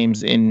 3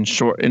 games in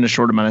a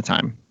short amount of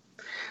time.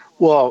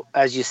 Well,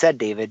 as you said,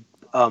 David,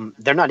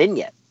 they're not in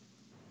yet.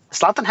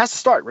 Zlatan has to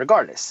start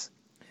regardless.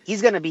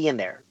 He's going to be in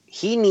there.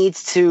 He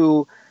needs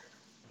to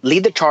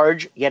lead the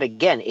charge yet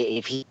again.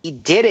 If he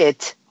did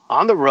it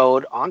on the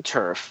road, on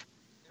turf,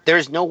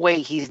 there's no way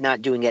he's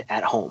not doing it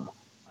at home.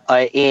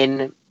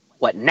 In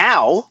what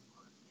now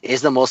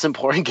is the most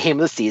important game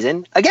of the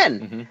season again.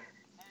 Mm-hmm.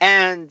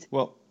 And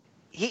well,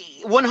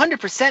 he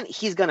 100%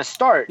 he's going to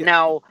start.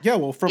 Now,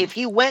 if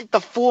he went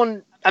the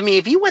full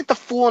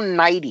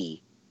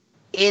 90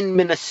 in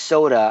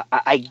Minnesota,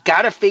 I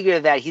gotta figure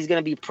that he's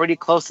gonna be pretty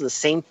close to the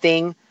same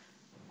thing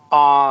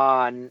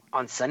on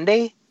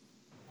Sunday.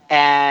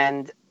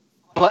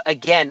 But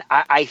again,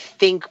 I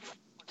think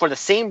for the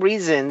same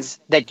reasons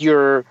that you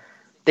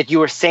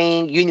were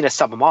saying you need to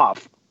sub him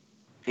off,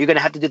 you're gonna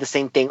have to do the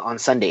same thing on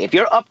Sunday. If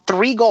you're up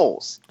 3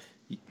 goals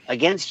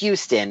against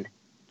Houston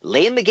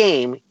late in the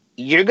game,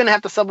 you're gonna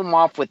have to sub him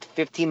off with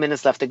 15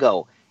 minutes left to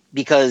go,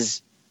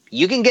 because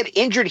you can get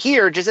injured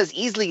here just as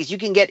easily as you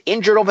can get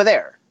injured over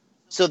there.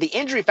 So the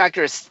injury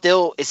factor is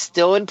still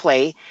in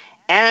play.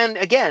 And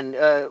again,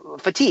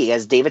 fatigue,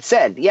 as David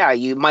said. Yeah,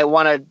 you might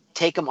want to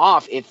take him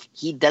off if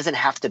he doesn't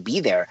have to be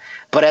there.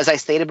 But as I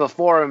stated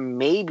before,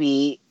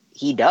 maybe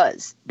he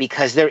does,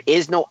 because there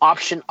is no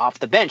option off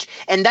the bench.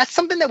 And that's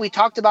something that we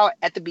talked about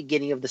at the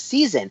beginning of the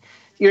season.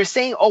 You're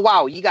saying, oh,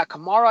 wow, you got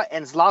Kamara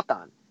and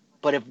Zlatan.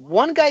 But if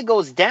one guy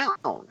goes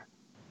down,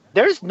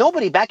 there's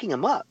nobody backing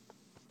him up.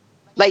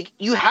 Like,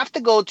 you have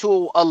to go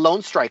to a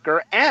lone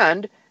striker,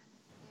 and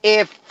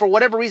if for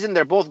whatever reason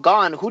they're both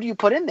gone, who do you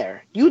put in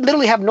there? You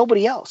literally have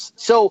nobody else.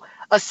 So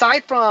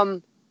aside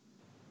from,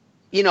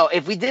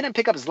 if we didn't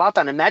pick up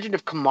Zlatan, imagine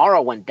if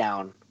Kamara went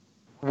down.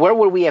 Where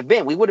would we have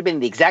been? We would have been in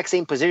the exact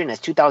same position as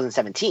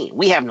 2017.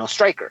 We have no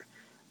striker.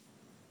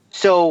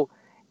 So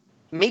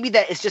maybe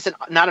that is just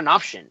not an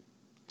option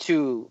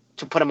to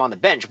put him on the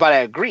bench. But I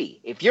agree.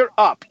 If you're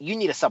up, you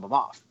need to sub him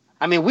off.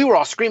 I mean, we were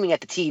all screaming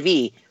at the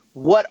TV,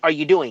 what are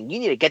you doing? You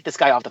need to get this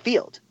guy off the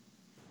field.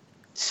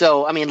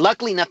 So, I mean,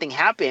 luckily nothing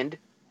happened,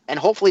 and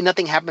hopefully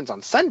nothing happens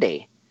on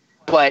Sunday.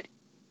 But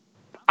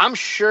I'm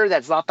sure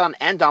that Zlatan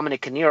and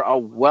Dominic Kinnear are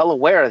well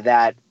aware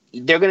that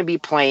they're going to be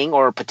playing,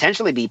 or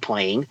potentially be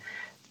playing,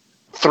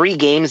 3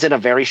 games in a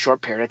very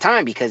short period of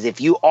time. Because if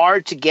you are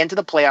to get into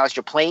the playoffs,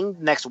 you're playing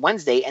next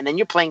Wednesday, and then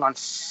you're playing on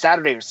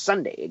Saturday or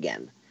Sunday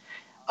again.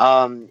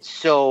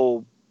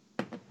 So,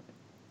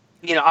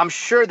 I'm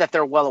sure that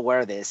they're well aware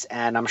of this,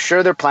 and I'm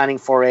sure they're planning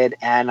for it,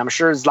 and I'm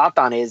sure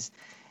Zlatan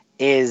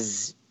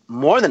is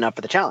more than up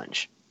for the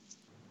challenge.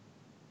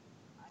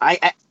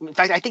 In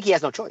fact, I think he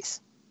has no choice.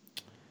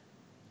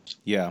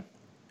 Yeah.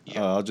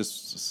 I'll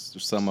just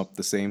sum up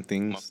the same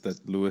things that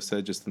Lewis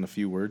said, just in a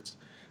few words.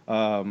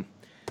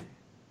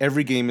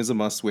 Every game is a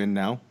must-win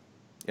now.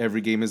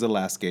 Every game is a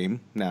last game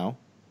now.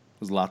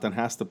 Zlatan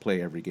has to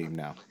play every game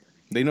now.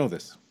 They know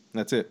this.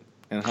 That's it.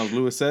 And how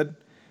Lewis said,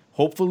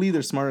 hopefully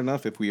they're smart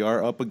enough, if we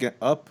are up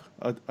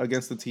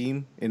against the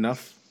team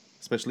enough,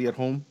 especially at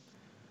home,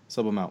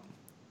 sub him out.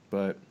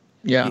 But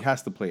he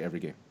has to play every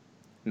game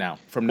now,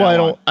 from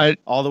now on,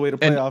 all the way to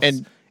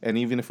playoffs, and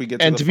even if we get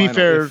to the final, be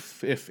fair,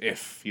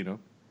 if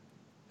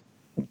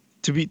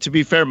to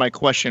be fair, my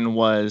question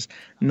was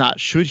not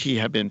should he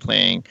have been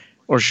playing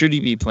or should he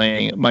be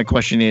playing. My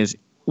question is,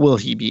 will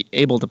he be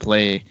able to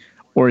play,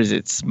 or is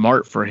it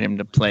smart for him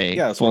to play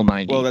full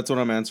 90? Well, that's what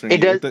I'm answering.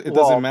 It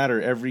doesn't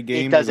matter. Every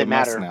game is a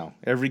must matter. now.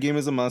 Every game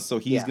is a must, so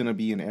he's Yeah. going to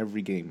be in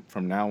every game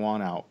from now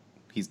on out.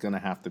 He's going to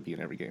have to be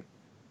in every game.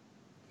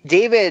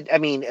 David, I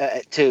mean,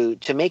 to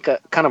make a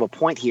kind of a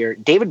point here,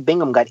 David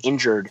Bingham got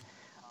injured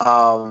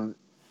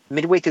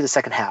midway through the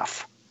second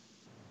half,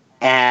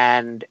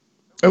 and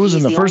it was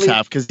in he's the first only-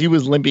 half because he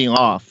was limping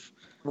off.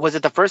 Was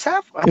it the first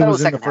half? I thought It was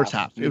in the second first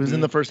half. It was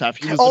in the first half.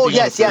 He was Oh limping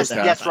on yes, the yes, first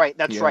half. that's right.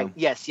 That's Yeah. right.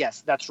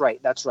 Yes, that's right.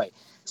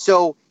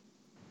 So,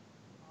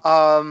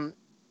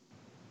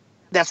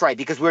 that's right,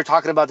 because we were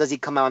talking about does he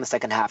come out in the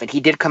second half, and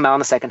he did come out in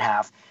the second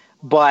half,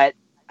 but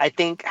I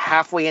think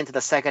halfway into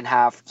the second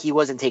half he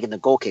wasn't taking the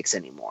goal kicks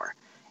anymore,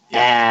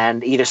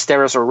 and either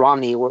Steris or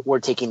Romney were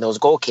taking those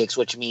goal kicks,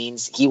 which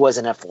means he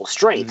wasn't at full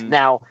strength. Mhm.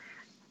 Now,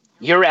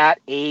 you're at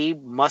a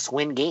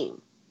must-win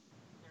game.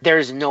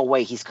 There's no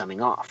way he's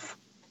coming off.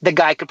 The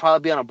guy could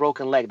probably be on a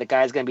broken leg. The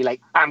guy's going to be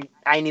like,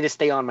 I need to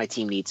stay on. My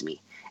team needs me.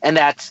 And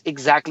that's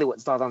exactly what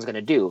Zlatan's going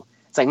to do.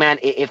 It's like, man,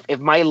 if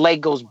my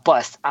leg goes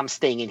bust, I'm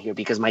staying in here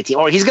because my team,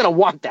 or he's going to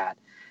want that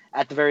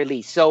at the very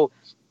least. So,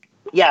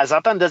 yeah,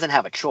 Zlatan doesn't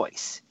have a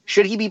choice.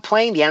 Should he be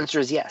playing? The answer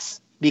is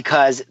yes,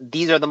 because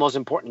these are the most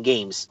important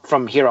games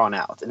from here on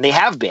out. And they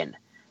have been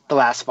the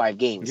last 5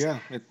 games. Yeah,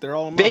 they're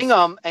all a must.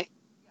 Bingham,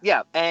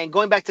 yeah, and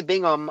going back to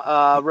Bingham,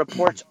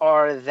 reports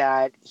are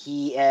that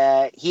he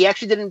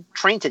actually didn't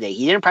train today.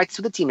 He didn't practice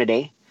with the team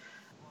today,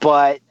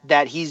 but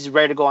that he's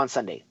ready to go on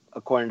Sunday,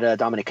 according to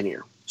Dominic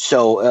Kinnear.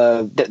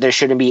 So there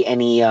shouldn't be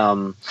any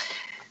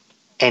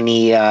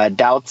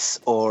doubts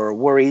or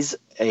worries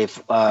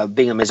if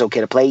Bingham is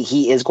okay to play.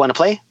 He is going to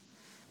play.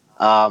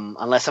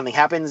 Unless something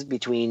happens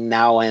between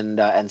now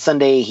and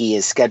Sunday, he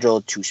is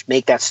scheduled to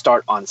make that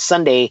start on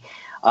Sunday.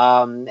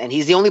 And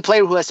he's the only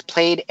player who has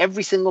played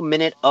every single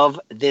minute of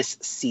this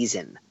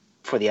season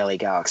for the LA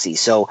Galaxy.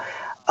 So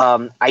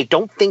I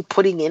don't think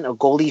putting in a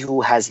goalie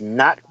who has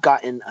not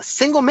gotten a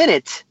single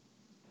minute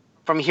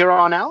from here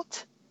on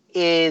out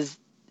is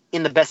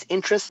in the best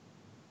interest,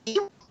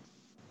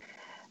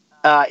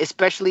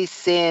 especially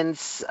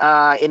since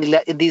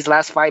in these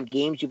last 5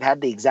 games, you've had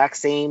the exact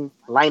same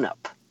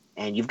lineup,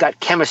 and you've got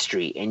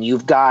chemistry, and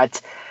you've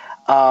got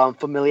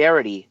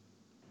familiarity.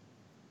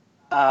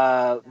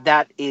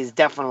 That is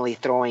definitely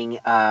throwing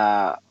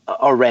a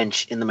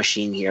wrench in the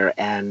machine here,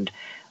 and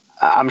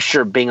I'm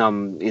sure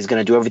Bingham is going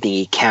to do everything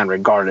he can,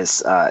 regardless,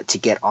 to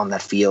get on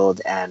that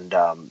field and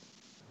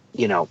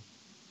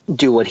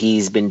do what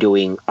he's been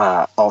doing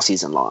all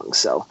season long.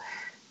 So,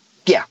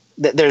 yeah,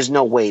 there's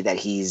no way that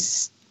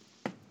he's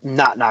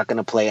not going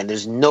to play, and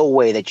there's no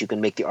way that you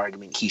can make the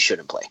argument he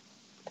shouldn't play.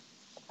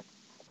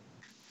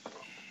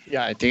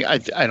 Yeah,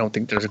 I don't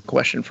think there's a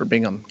question for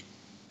Bingham.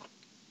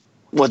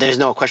 Well, there's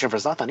no question for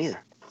Zlatan either.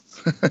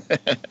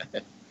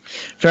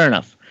 Fair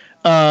enough.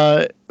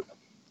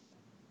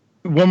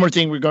 One more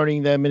thing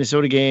regarding the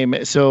Minnesota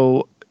game.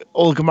 So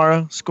Ola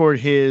Kamara scored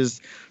his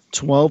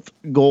 12th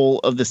goal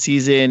of the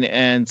season,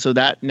 and so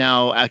that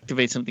now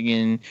activates something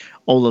in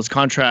Ola's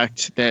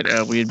contract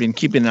that we had been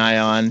keeping an eye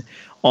on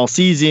all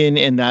season,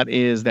 and that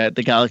is that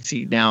the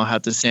Galaxy now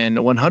have to send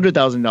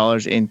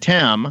 $100,000 in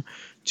TAM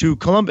to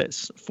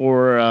Columbus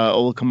for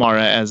Ola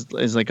Kamara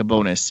as like a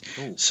bonus.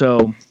 Ooh.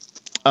 So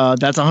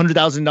that's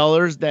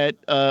 $100,000 that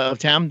of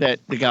TAM that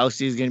the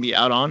Galaxy is going to be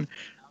out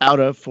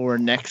of for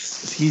next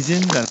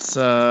season. That's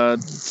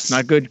it's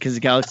not good because the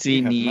Galaxy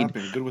We have need not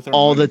been good with our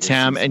all money the this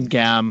TAM season. and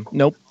GAM.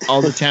 Nope,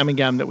 all the TAM and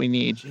GAM that we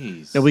need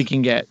Jeez. that we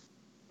can get.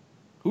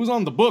 Who's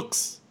on the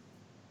books?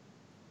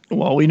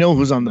 Well, we know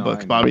who's on the No, books,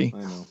 I know, Bobby. I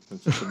know.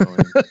 It's just annoying.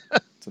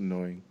 It's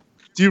annoying.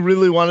 Do you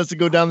really want us to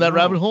go down that No,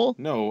 rabbit hole?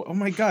 No. Oh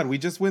my God, we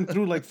just went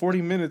through like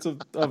 40 minutes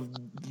of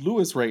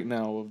Lewis right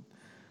now.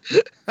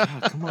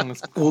 God, come on,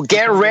 let's Well,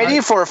 get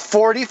ready for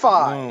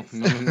 45.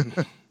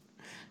 No.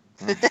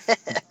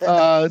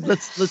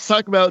 Let's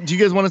talk about. Do you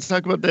guys want to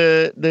talk about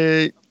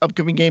the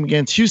upcoming game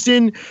against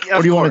Houston,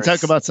 or do you want to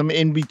talk about some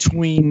in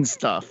between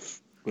stuff?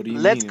 What do you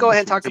Let's mean go in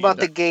ahead and talk between? about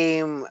the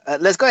game.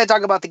 Let's go ahead and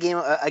talk about the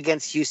game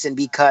against Houston,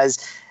 because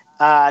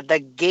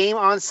the game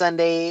on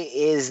Sunday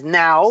is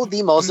now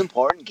the most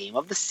important game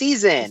of the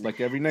season. It's like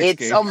every next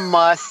It's game. a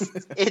must.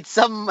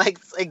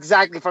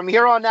 Exactly. From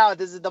here on out,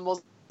 this is the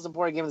most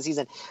important game of the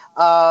season.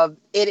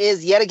 It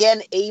is yet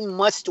again a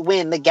must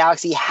win. The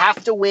Galaxy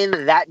have to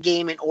win that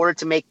game in order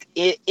to make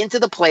it into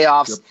the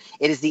playoffs. Yep.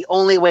 It is the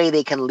only way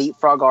they can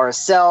leapfrog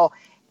RSL.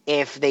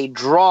 If they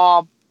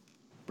draw,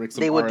 Break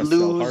some they would RSL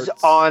lose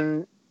hearts.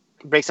 on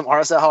break some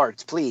RSL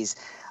hearts, please.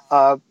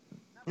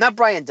 Not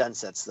Brian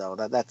Dunsets though.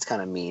 That's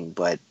kind of mean,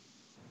 but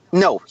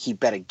no, he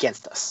bet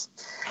against us.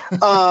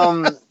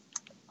 Listen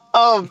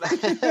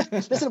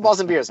to Balls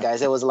and Beers,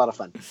 guys. It was a lot of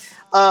fun.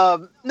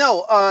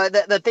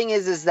 The thing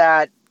is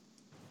that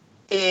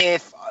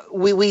if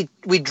we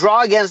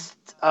draw against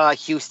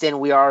Houston,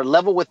 we are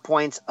level with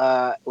points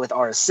with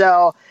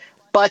RSL,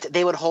 but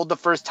they would hold the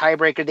first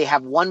tiebreaker. They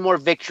have one more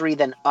victory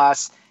than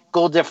us,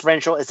 goal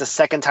differential is the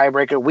second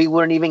tiebreaker. We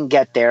wouldn't even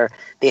get there.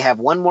 They have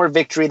one more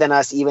victory than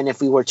us, even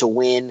if we were to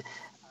win.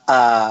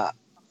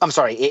 I'm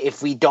sorry,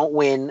 if we don't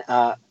win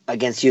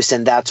against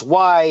Houston, that's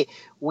why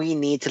we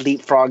need to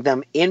leapfrog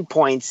them in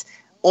points.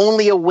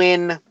 Only a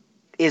win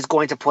is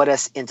going to put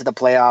us into the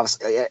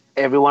playoffs.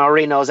 Everyone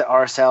already knows that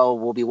RSL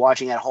will be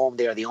watching at home.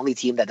 They are the only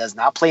team that does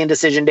not play in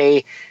decision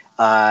day.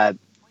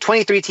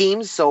 23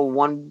 teams, so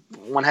one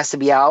has to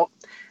be out.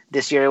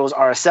 This year it was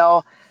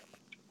RSL.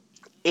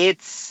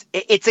 It's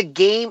a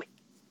game.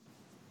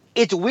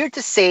 It's weird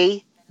to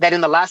say that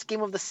in the last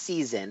game of the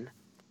season,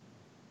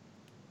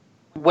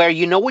 where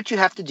you know what you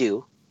have to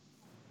do,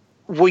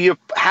 where you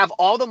have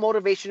all the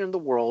motivation in the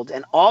world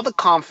and all the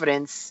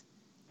confidence,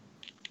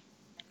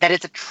 that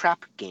it's a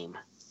trap game.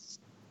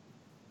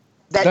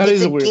 That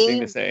is a weird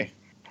thing to say.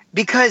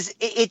 Because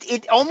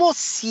it almost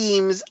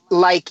seems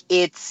like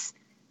it's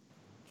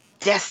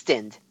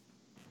destined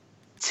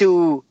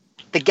to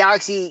the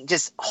Galaxy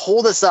just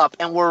hold us up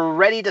and we're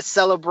ready to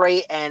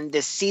celebrate, and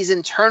this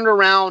season turned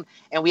around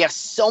and we have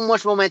so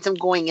much momentum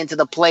going into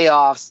the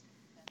playoffs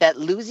that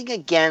losing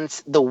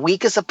against the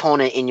weakest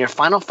opponent in your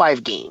final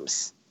 5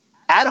 games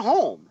at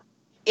home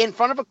in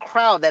front of a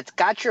crowd that's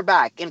got your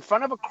back, in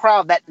front of a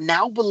crowd that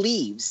now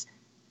believes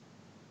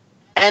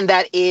and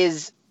that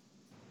is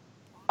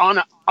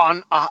on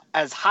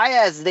as high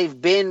as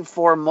they've been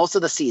for most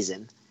of the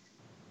season,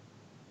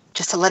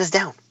 just to let us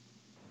down.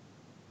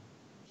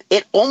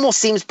 It almost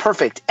seems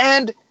perfect.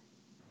 And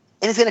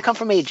it's going to come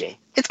from AJ.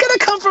 It's going to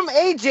come from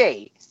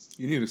AJ.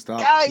 You need to stop.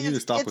 Guys, you need to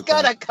stop it's with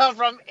going that. to come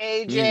from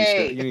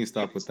AJ. You need to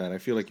stop with that. I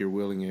feel like you're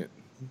willing it.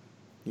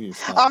 You need to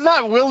stop. I'm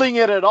not willing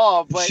it at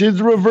all. But It's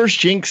reverse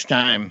jinx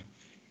time.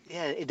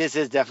 yeah, this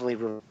is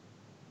definitely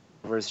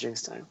reverse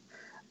jinx time.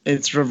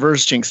 It's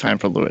reverse jinx time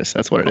for Lewis.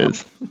 That's what it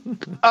is.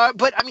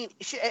 But I mean,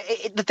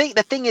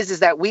 the thing is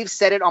that we've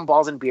said it on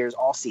Balls and Beers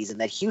all season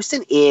that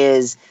Houston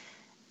is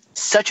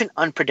such an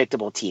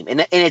unpredictable team,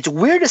 and it's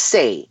weird to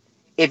say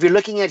if you're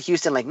looking at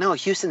Houston like, no,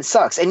 Houston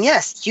sucks, and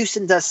yes,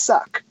 Houston does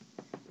suck,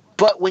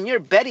 but when you're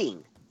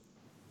betting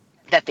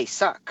that they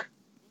suck,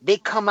 they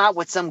come out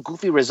with some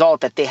goofy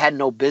result that they had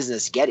no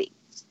business getting,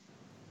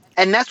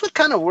 and that's what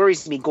kind of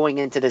worries me going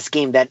into this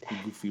game. That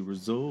goofy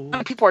result. a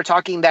lot of people are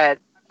talking that.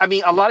 I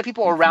mean, a lot of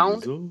people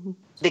around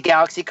the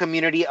Galaxy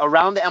community,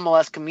 around the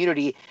MLS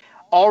community,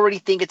 already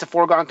think it's a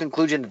foregone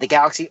conclusion that the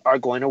Galaxy are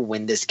going to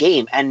win this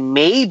game. And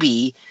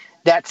maybe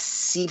that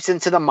seeps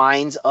into the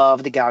minds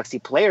of the Galaxy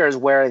players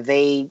where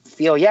they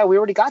feel, yeah, we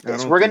already got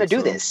this. We're going to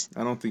do this.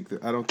 I don't think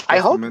that. That's I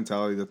hope the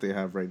mentality that they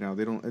have right now.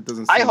 They don't. It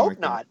doesn't. I Seem hope like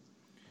not.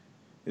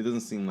 That. It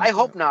doesn't seem like I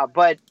hope not.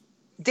 But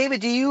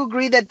David, do you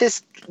agree that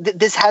this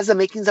has the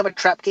makings of a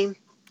trap game?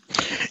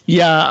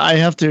 Yeah, I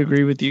have to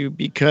agree with you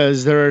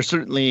because there are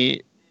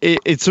certainly.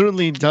 It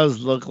certainly does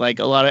look like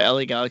a lot of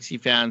LA Galaxy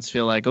fans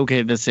feel like,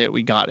 okay, that's it,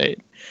 we got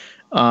it.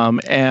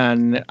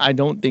 And I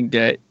don't think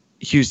that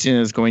Houston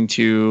is going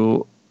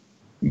to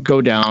go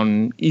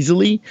down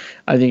easily.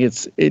 I think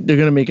they're going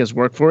to make us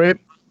work for it.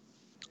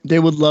 They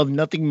would love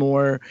nothing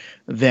more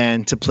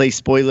than to play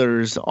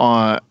spoilers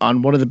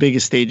on one of the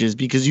biggest stages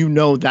because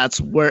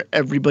that's where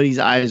everybody's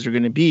eyes are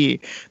going to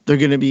be. They're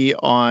going to be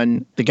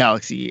on the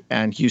Galaxy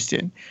and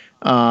Houston.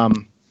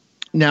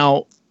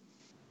 Now,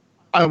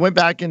 I went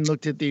back and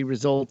looked at the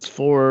results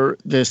for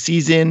the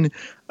season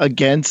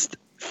against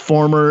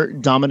former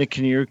Dominic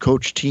Kinnear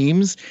coach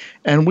teams,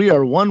 and we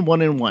are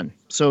 1-1-1.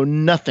 So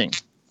nothing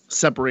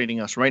separating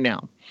us right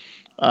now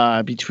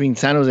between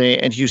San Jose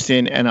and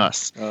Houston and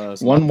us.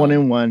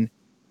 1-1-1.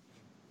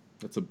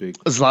 That's a big.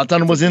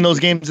 Zlatan was in those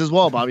games as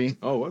well, Bobby.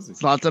 Oh, was he?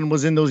 Zlatan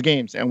was in those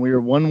games, and we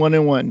were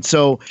 1-1-1.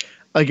 So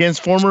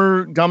against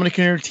former Dominic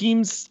Kinnear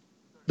teams,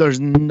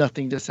 there's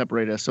nothing to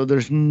separate us. So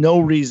there's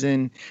no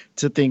reason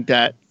to think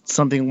that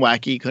something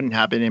wacky couldn't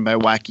happen. And by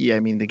wacky, I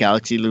mean the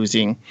Galaxy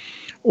losing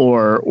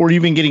or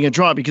even getting a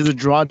draw, because a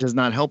draw does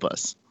not help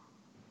us.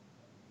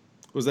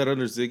 Was that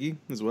under Ziggy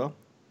as well?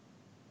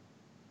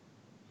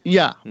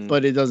 Yeah,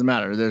 but it doesn't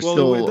matter. They're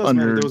still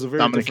under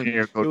Dominic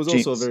Kinnear coach. It was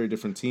also a very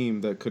different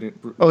team that couldn't.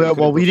 Oh yeah,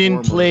 well, we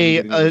didn't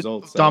play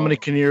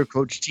Dominic Kinnear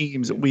coach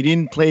teams. Yeah. We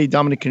didn't play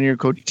Dominic Kinnear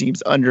coach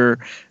teams under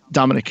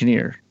Dominic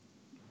Kinnear.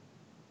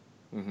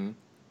 Mm-hmm.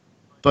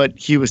 But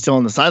he was still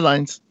on the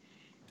sidelines.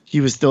 He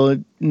was still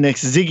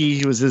next to Ziggy.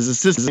 He was his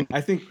assistant.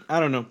 I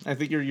don't know. I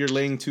think you're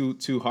laying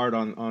too hard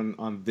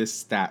on this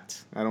stat.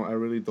 I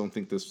really don't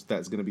think this stat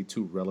is going to be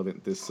too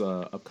relevant this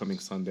upcoming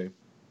Sunday.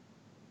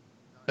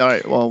 All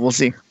right. Well, we'll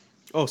see.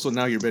 Oh, so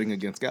now you're betting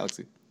against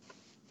Galaxy.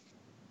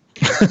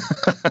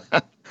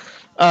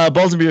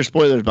 Balls and Beer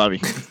spoilers, Bobby.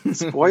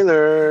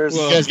 Spoilers.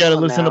 You guys got to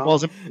listen to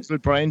Balls and Beers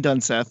with Brian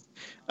Dunseth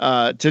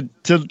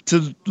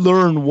to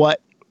learn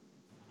what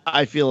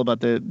I feel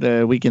about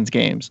the weekend's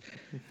games.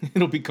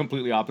 It'll be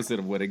completely opposite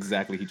of what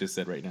exactly he just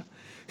said right now.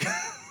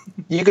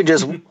 You can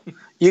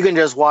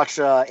just watch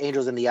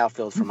Angels in the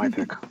Outfield for my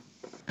pick.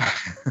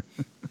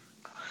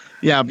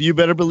 Yeah, but you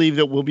better believe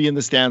that we'll be in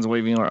the stands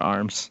waving our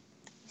arms.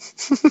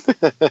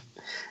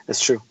 That's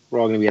true. We're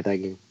all going to be at that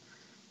game.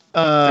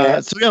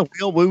 So yeah,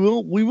 we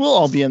will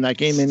all be in that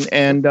game,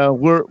 and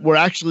we're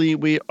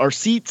actually our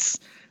seats,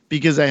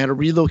 because I had to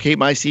relocate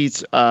my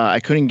seats. I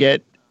couldn't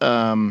get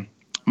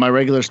my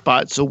regular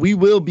spot, so we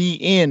will be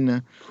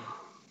in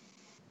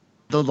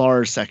the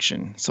Lars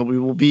section. So we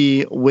will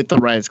be with the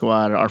Riot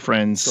Squad, our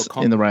friends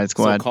in the Riot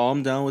Squad. So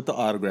calm down with the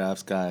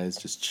autographs, guys.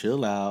 Just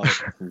chill out,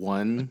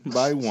 one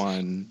by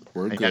one.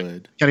 We're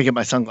good. Gotta get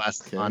my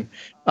sunglasses on.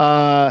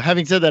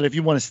 Having said that, if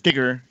you want a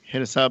sticker,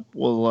 hit us up.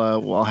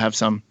 We'll have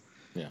some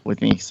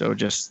with me. So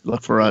just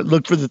look for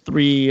the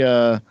three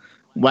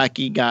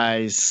wacky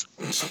guys.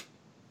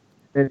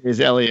 It is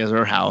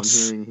Eliezer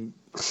House.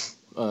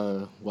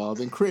 Wild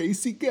and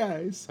crazy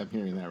guys. I'm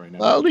hearing that right now.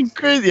 Wild and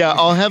crazy. Yeah,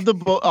 I'll have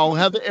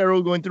the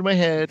arrow going through my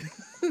head.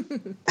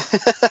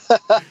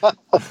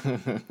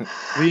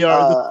 We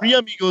are the three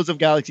amigos of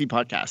Galaxy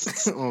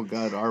Podcasts. Oh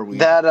God, are we?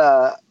 That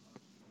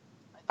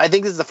I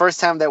think this is the first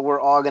time that we're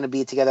all going to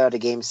be together at a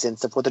game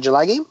since the 4th of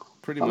July game.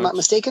 Pretty if much. I'm not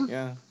mistaken.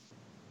 Yeah.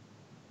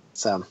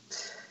 So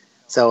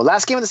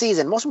last game of the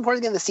season, most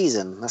important game of the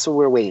season. That's what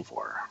we're waiting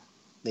for.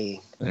 There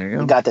you go.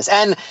 We got this.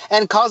 And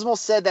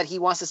Cosmos said that he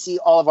wants to see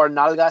all of our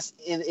Nalgas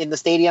in the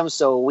stadium,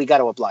 so we got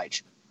to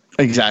oblige.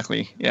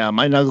 Exactly. Yeah,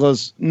 my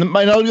Nalgas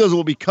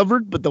will be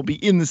covered, but they'll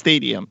be in the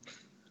stadium.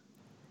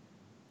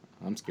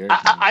 I'm scared.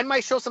 I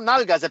might show some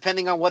Nalgas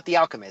depending on what the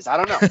outcome is. I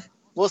don't know.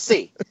 We'll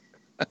see.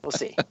 We'll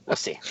see.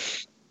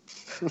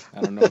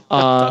 I don't know.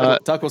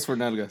 Tacos for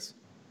nalgas.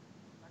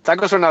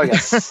 Tacos for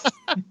nalgas.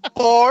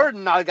 Or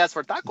nalgas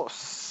for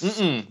tacos.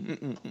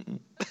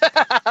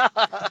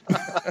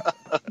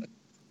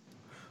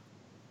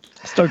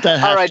 Start that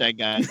hashtag,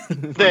 guys.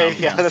 There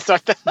you go. Let's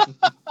start that.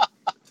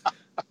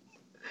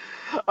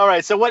 All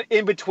right. So what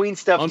in between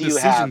stuff do you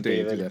have, On decision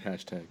day, David? do that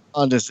hashtag.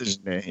 On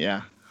decision day,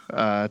 yeah.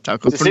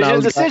 Tacos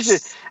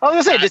Decisions. I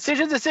was gonna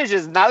say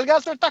decisions.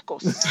 Nalgas or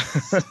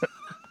tacos?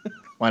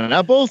 Why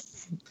not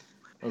both?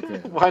 Okay.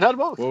 Why not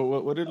both?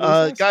 Well, what did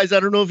Liz say? Guys,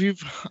 I don't know if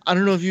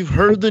you've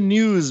heard the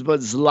news, but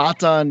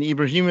Zlatan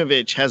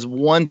Ibrahimovic has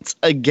once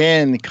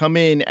again come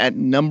in at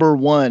number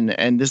 1,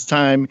 and this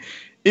time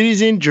it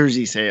is in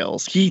jersey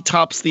sales. He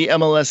tops the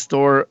MLS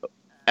store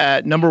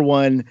at number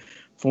 1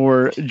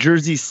 for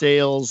jersey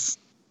sales.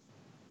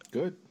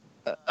 Good.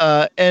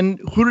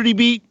 And who did he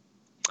beat?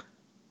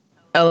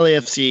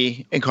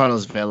 LAFC and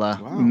Carlos Vela.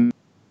 Wow.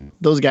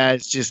 Those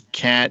guys just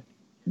can't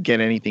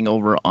get anything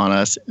over on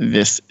us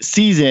this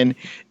season,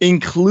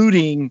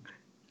 including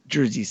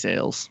jersey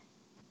sales.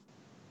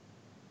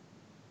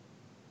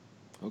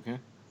 Okay.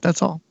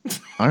 That's all.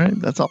 All right,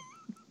 that's all.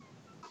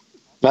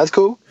 That's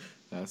cool.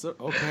 That's it.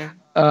 Okay.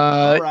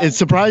 Right. It's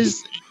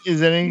surprise. Is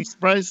that any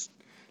surprise?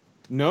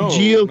 No.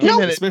 Gio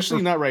came in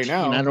especially not right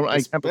now.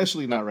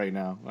 Especially not right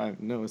now.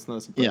 No, it's not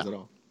a surprise at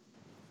all.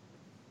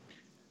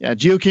 Yeah,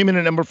 Gio came in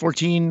at number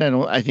 14.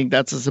 I think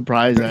that's a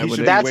surprise. He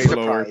should be way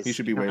lower. He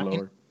should be way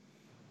lower.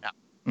 Yeah.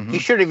 Mm-hmm. He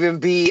shouldn't even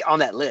be on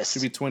that list.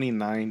 Should be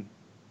 29.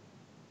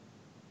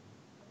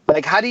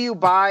 Like, how do you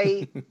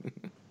buy?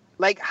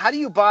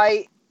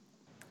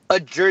 A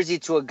jersey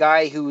to a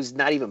guy who's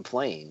not even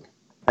playing?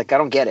 Like, I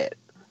don't get it.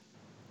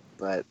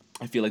 But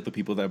I feel like the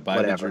people that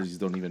buy the jerseys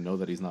don't even know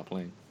that he's not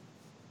playing.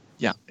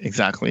 Yeah,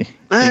 exactly.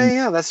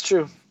 Yeah, that's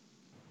true.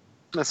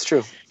 That's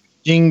true.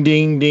 Ding,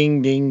 ding,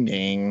 ding, ding,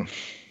 ding.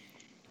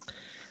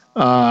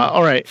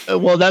 All right.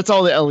 Well, that's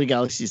all the LA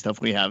Galaxy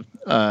stuff we have.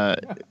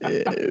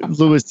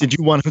 Lewis, did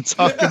you want to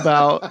talk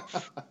about?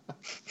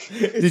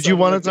 Did you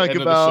want to talk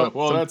about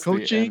some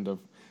coaching?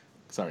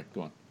 Sorry,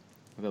 go on.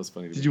 That was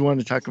funny. Did you want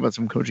to talk about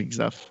some coaching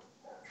stuff?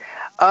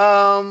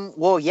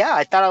 Well, yeah,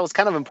 I thought it was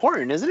kind of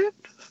important, isn't it?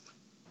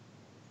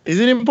 Is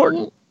it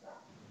important?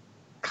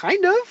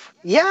 Kind of.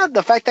 Yeah,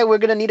 the fact that we're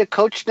going to need a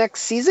coach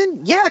next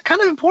season. Yeah, kind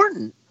of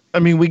important. I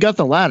mean, we got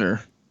the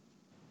ladder.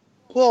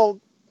 Well,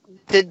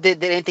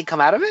 did anything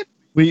come out of it?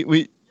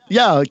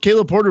 Yeah,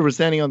 Caleb Porter was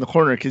standing on the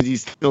corner because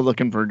he's still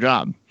looking for a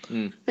job.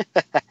 Mm.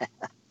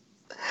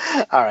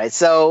 All right.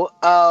 So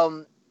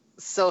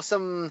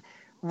some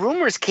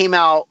rumors came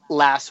out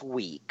last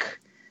week.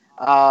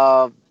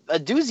 A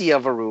doozy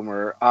of a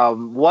rumor.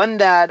 One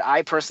that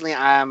I personally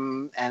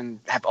am and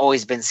have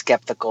always been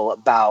skeptical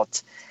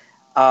about.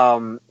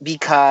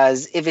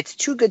 Because if it's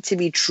too good to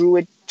be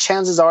true,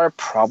 chances are it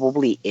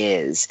probably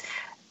is.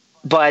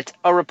 But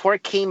a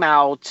report came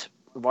out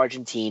of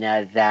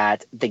Argentina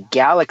that the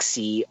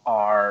Galaxy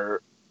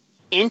are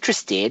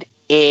interested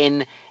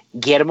in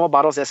Guillermo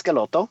Barros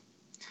Esqueloto.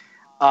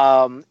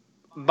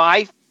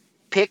 My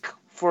pick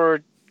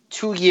for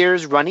 2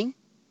 years running,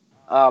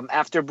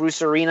 after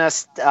Bruce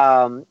Arenas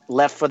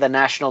left for the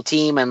national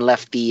team and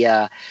left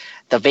the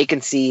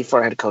vacancy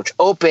for head coach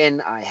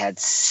open, I had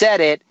said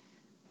it.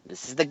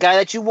 This is the guy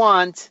that you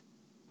want.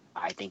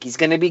 I think he's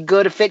going to be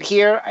good fit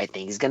here. I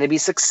think he's going to be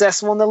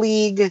successful in the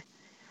league.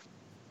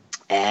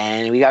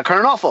 And we got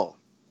Curran awful.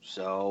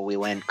 So we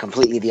went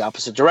completely the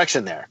opposite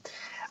direction there.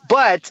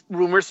 But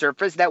rumors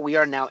surfaced that we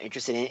are now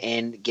interested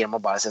in Guillermo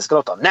Barros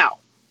Esqueloto. Now,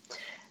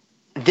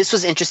 this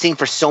was interesting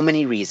for so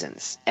many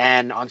reasons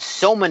and on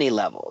so many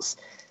levels.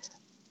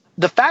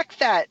 The fact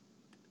that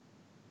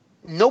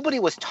nobody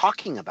was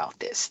talking about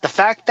this. The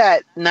fact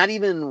that not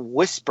even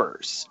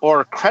whispers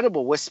or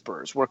credible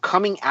whispers were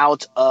coming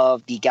out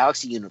of the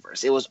Galaxy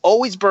universe. It was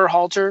always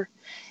Berhalter,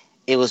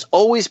 it was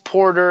always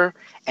Porter,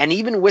 and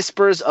even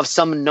whispers of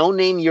some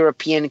no-name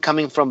European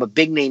coming from a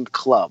big-name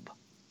club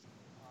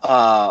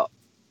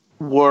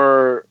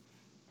were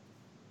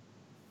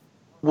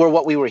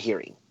what we were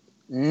hearing.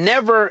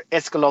 Never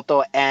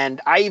Escalotto,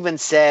 and I even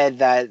said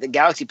that the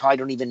Galaxy probably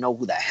don't even know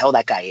who the hell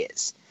that guy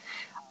is.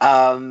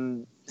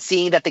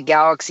 Seeing that the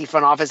Galaxy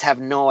front office have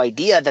no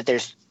idea that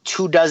there's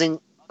 24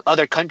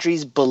 other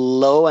countries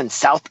below and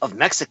south of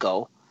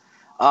Mexico,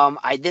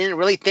 I didn't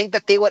really think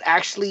that they would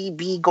actually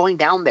be going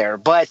down there.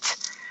 But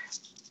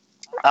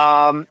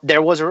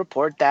there was a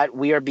report that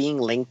we are being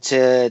linked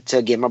to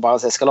Guillermo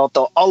Barros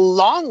Escalotto,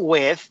 along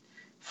with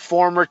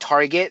former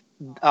target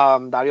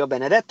Dario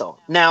Benedetto.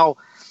 Now,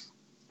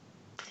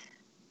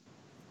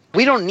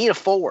 we don't need a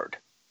forward.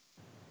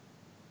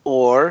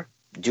 Or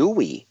do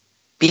we?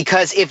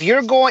 Because if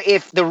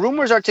the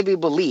rumors are to be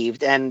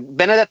believed, and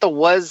Benedetto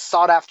was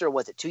sought after,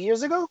 was it 2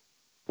 years ago?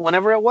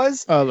 Whenever it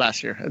was?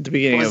 Last year, at the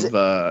beginning of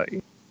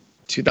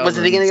 2017. Was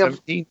it the beginning of?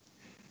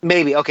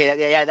 Maybe.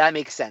 Okay. Yeah, that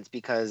makes sense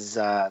because,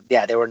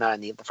 they were not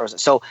in the first.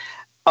 So,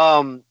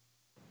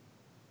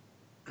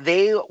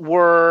 this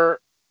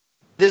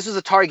was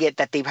a target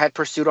that they've had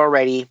pursued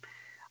already.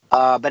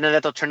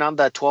 Benedetto turned down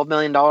the $12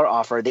 million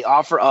offer. They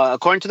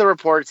according to the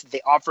reports,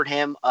 they offered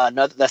him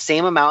the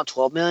same amount,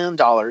 $12 million.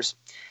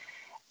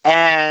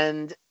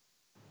 And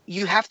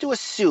you have to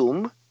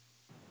assume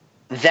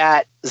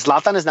that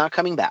Zlatan is not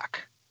coming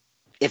back,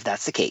 if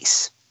that's the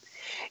case.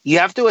 You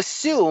have to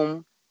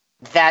assume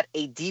that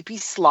a DP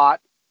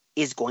slot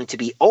is going to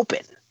be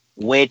open,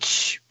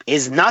 which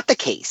is not the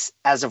case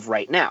as of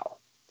right now.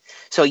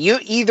 So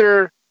you're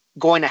either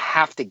going to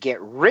have to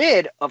get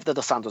rid of the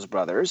Dos Santos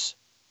brothers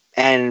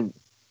and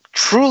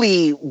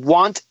truly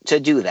want to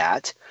do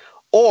that,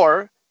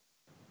 or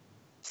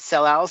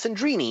sell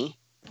Alessandrini.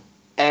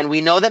 And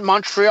we know that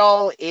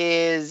Montreal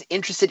is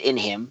interested in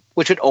him,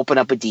 which would open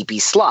up a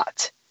DP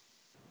slot.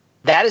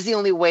 That is the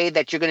only way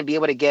that you're going to be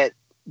able to get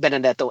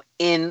Benedetto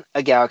in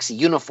a Galaxy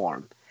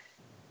uniform.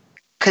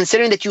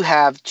 Considering that you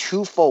have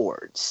two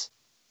forwards,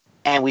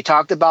 and we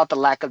talked about the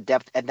lack of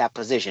depth at that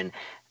position,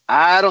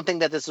 I don't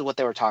think that this is what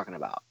they were talking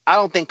about. I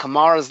don't think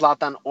Kamara,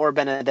 Zlatan, or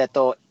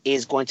Benedetto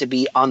is going to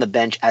be on the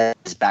bench as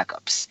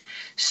backups.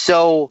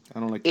 So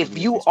if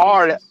you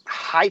are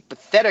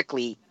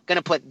hypothetically going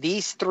to put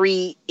these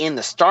three in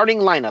the starting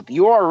lineup,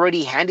 you're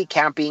already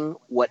handicapping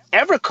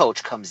whatever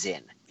coach comes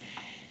in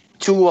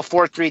to a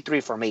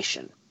 4-3-3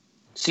 formation.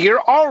 So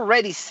you're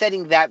already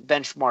setting that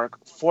benchmark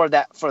for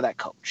that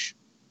coach.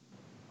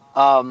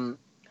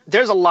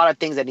 There's a lot of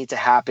things that need to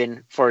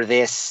happen for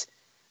this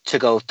to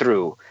go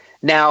through.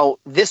 Now,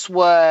 this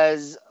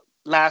was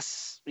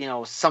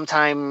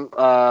sometime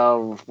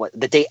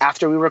the day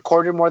after we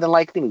recorded, more than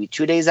likely, maybe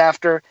 2 days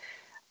after.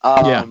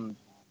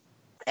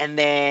 And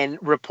then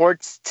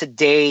reports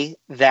today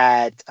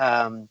that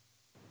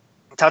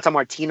Tata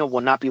Martino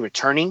will not be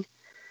returning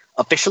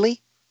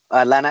officially.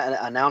 Atlanta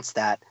announced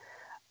that.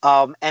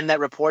 And that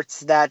reports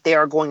that they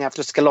are going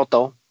after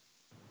Schelotto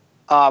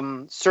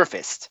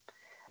surfaced.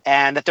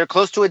 And that they're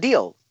close to a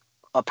deal,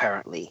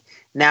 apparently.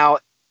 Now,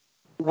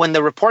 when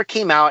the report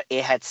came out,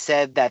 it had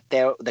said that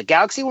the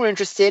Galaxy were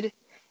interested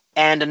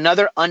and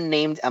another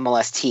unnamed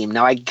MLS team.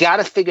 Now, I got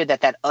to figure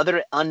that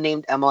other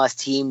unnamed MLS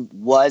team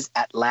was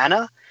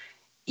Atlanta.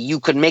 You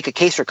could make a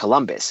case for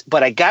Columbus,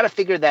 but I got to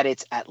figure that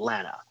it's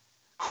Atlanta,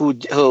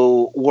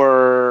 who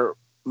were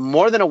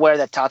more than aware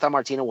that Tata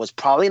Martino was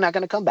probably not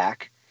going to come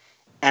back.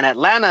 And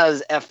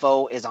Atlanta's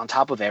FO is on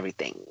top of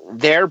everything.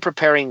 They're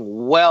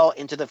preparing well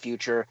into the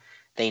future.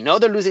 They know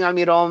they're losing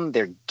Almiron.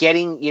 They're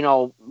getting,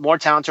 more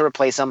talent to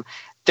replace him.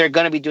 They're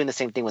going to be doing the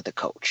same thing with the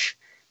coach.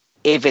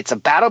 If it's a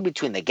battle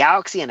between the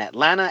Galaxy and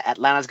Atlanta,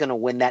 Atlanta's going to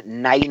win that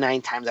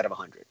 99 times out of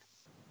 100.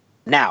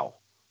 Now,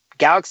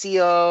 Galaxy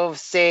of,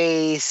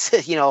 say,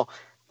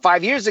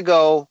 5 years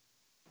ago,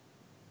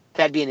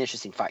 that'd be an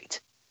interesting fight.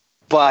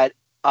 But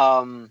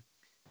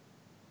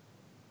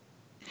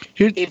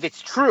if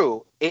it's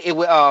true,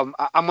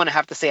 I'm going to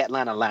have to say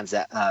Atlanta lands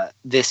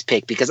this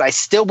pick, because I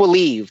still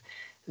believe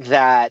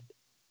that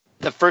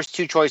the first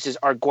two choices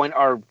are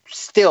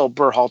still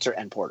Berhalter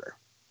and Porter.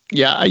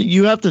 Yeah,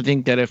 you have to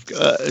think that if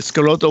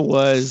Schelotto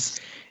was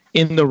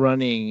in the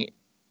running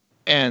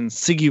and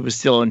Siggy was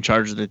still in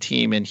charge of the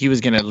team and he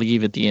was going to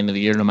leave at the end of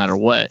the year no matter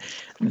what,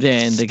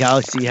 then the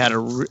Galaxy had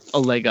a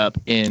leg up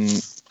in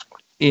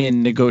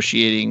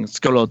negotiating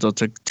Schelotto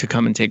to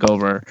come and take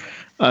over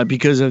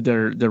because of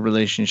their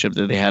relationship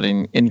that they had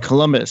in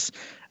Columbus.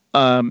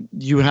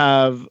 You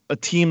have a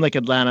team like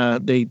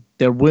Atlanta,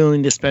 they're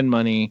willing to spend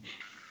money.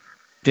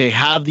 They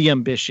have the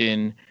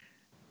ambition.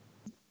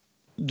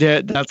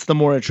 That's the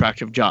more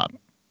attractive job,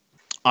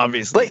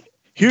 obviously. But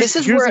here's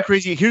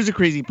the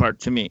crazy part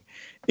to me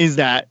is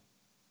that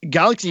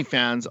Galaxy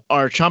fans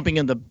are chomping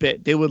in the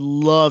bit. They would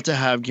love to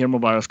have Guillermo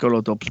Barros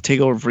Schelotto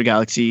take over for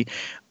Galaxy.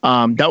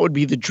 That would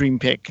be the dream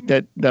pick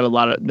that a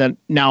lot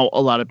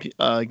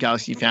of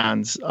Galaxy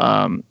fans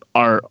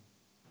are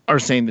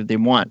saying that they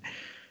want.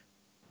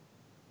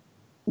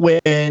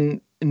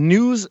 When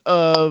news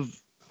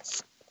of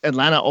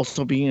Atlanta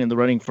also being in the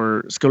running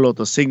for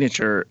Schelotto's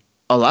signature,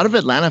 a lot of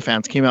Atlanta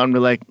fans came out and were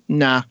like,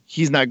 "Nah,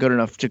 he's not good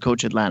enough to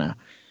coach Atlanta.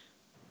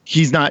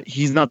 He's not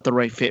the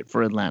right fit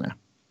for Atlanta."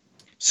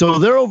 So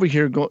they're over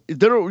here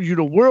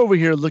we're over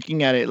here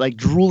looking at it like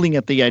drooling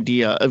at the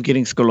idea of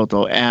getting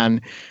Schelotto,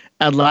 and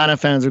Atlanta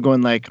fans are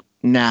going like,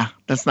 "Nah,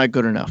 that's not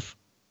good enough."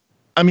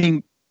 I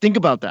mean, think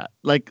about that.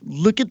 Like,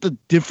 look at the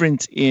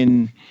difference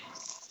in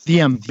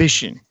the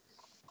ambition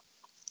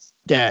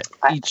that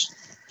each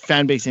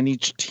fan base and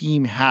each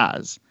team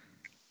has.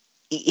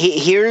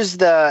 Here's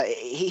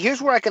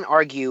where I can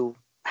argue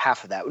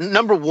half of that.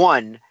 Number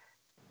one,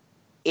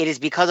 it is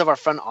because of our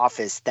front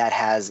office that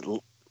has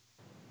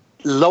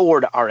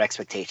lowered our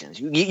expectations.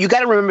 You got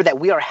to remember that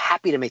we are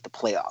happy to make the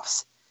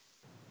playoffs.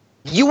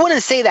 You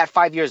wouldn't say that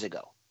 5 years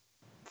ago.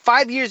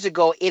 5 years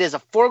ago, it is a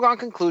foregone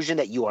conclusion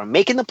that you are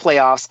making the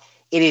playoffs.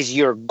 It is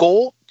your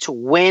goal to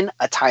win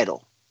a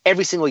title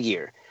every single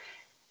year.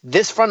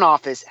 This front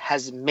office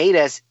has made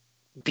us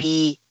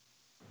be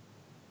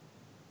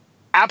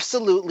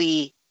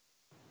absolutely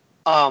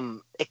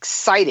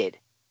excited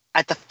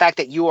at the fact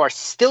that you are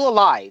still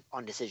alive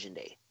on decision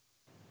day.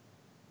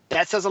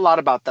 That says a lot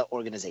about the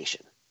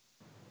organization.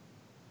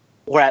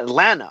 Where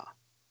Atlanta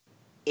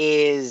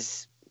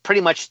is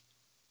pretty much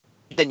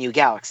the new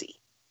Galaxy.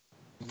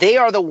 They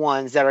are the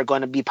ones that are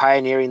going to be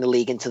pioneering the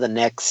league into the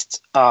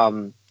next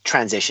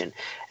transition.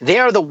 They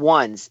are the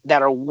ones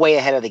that are way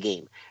ahead of the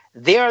game.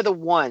 They are the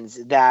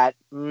ones that,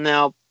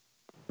 no,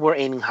 we're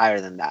aiming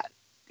higher than that.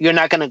 You're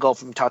not going to go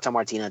from Tata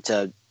Martino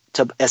to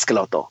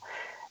Escalotto.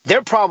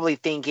 They're probably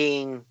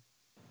thinking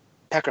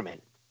Peckerman,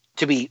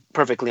 to be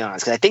perfectly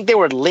honest, because I think they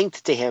were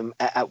linked to him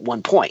at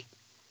one point.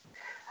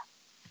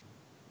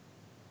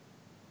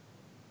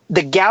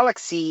 The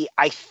Galaxy,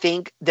 I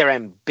think their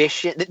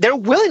ambition, they're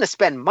willing to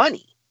spend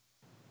money.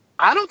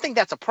 I don't think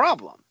that's a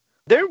problem.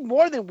 They're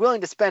more than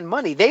willing to spend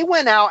money. They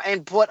went out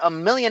and put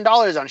 $1 million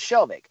on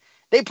Shelvik.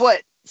 They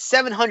put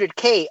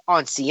 $700K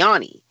on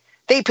Ciani.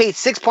 They paid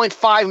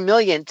 $6.5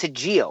 million to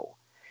Gio.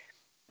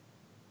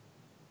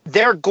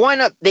 They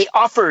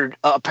offered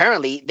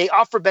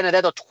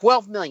Benedetto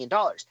 $12 million.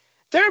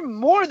 They're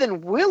more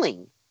than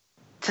willing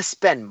to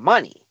spend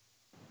money.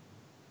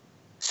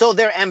 So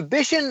their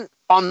ambition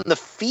on the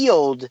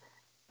field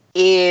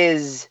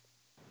is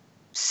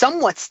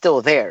somewhat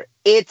still there.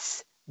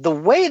 It's the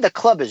way the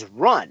club is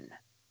run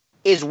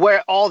is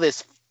where all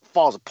this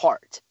falls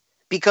apart.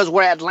 Because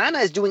where Atlanta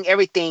is doing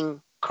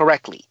everything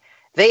correctly,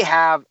 they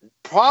have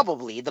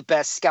probably the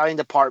best scouting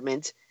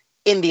department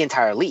in the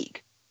entire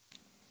league.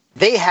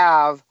 They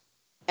have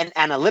an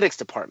analytics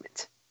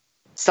department,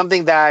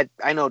 something that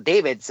I know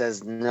David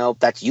says, nope,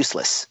 that's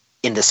useless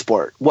in this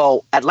sport.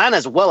 Well, Atlanta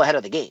is well ahead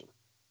of the game.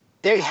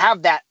 They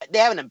have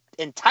an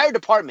entire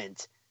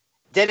department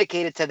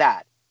dedicated to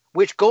that,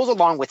 which goes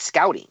along with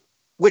scouting,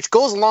 which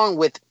goes along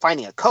with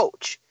finding a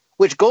coach,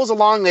 which goes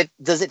along with,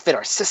 does it fit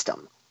our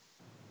system?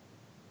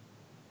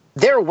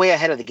 They're way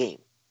ahead of the game.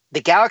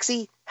 The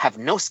Galaxy have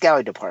no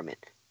scouting department,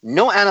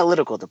 no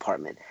analytical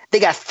department. They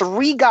got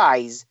 3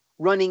 guys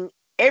running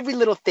every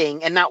little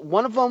thing, and not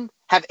one of them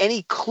have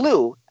any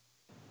clue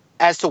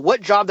as to what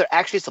job they're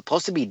actually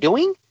supposed to be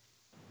doing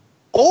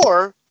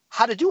or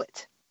how to do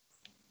it.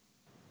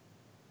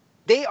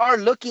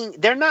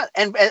 They're not,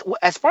 and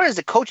as far as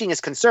the coaching is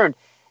concerned,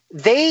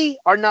 they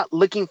are not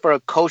looking for a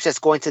coach that's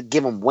going to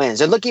give them wins.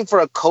 They're looking for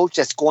a coach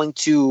that's going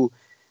to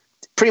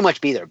pretty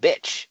much be their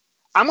bitch.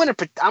 I'm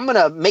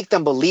gonna make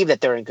them believe that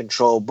they're in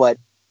control, but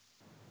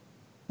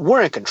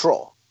we're in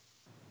control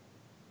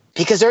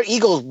because their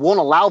egos won't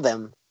allow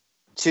them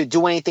to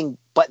do anything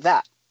but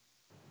that.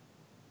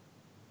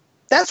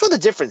 That's what the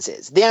difference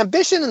is. The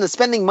ambition and the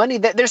spending money,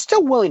 that they're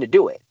still willing to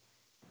do it.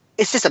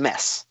 It's just a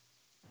mess.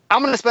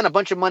 I'm going to spend a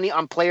bunch of money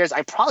on players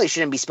I probably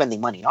shouldn't be spending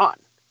money on.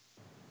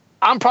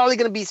 I'm probably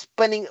going to be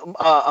spending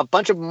a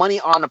bunch of money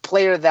on a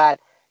player that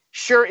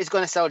sure is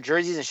going to sell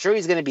jerseys and sure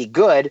he's going to be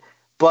good,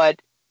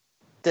 but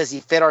does he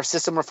fit our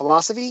system or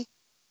philosophy?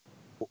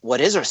 What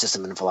is our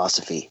system and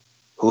philosophy?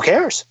 Who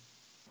cares?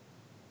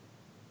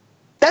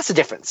 That's the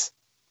difference.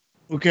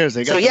 Who cares?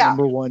 They got the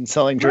number one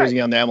selling jersey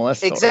on the MLS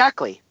store.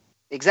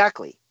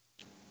 Exactly.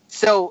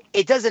 So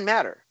it doesn't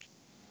matter.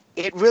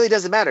 It really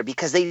doesn't matter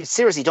because they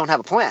seriously don't have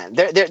a plan.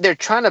 They're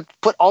trying to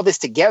put all this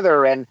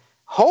together and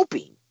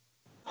hoping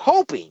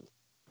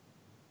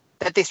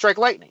that they strike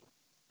lightning.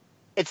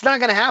 It's not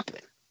going to happen.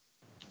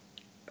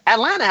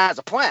 Atlanta has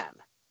a plan.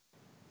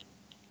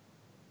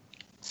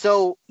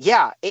 So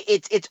yeah,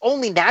 it's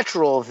only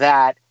natural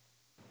that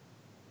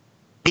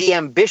the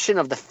ambition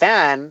of the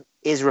fan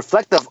is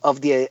reflective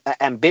of the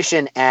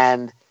ambition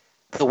and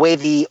the way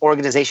the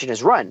organization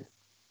is run.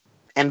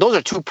 And those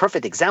are 2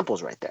 perfect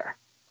examples right there.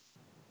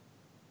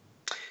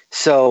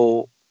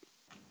 So,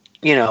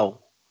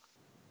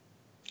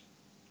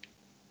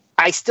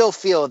 I still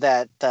feel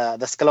that the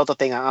Schelotto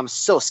thing, I'm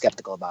so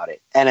skeptical about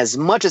it. And as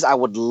much as I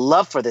would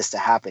love for this to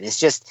happen, it's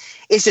just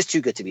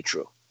too good to be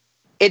true.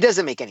 It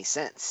doesn't make any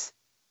sense.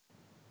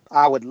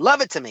 I would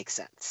love it to make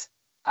sense.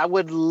 I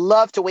would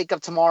love to wake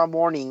up tomorrow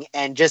morning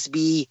and just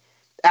be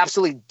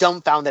absolutely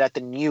dumbfounded at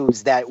the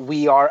news that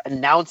we are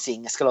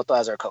announcing Schelotto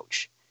as our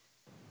coach.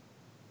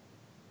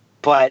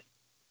 But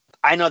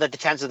I know that the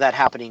chances of that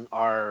happening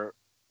are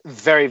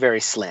very,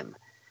 very slim.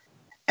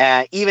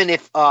 Even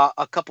if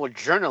a couple of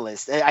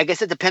journalists, I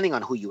guess it depending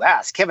on who you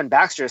ask, Kevin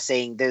Baxter is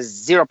saying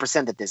there's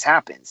 0% that this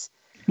happens.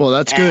 Well,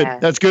 that's good.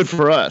 That's good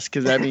for us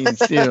because that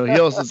means, he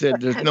also said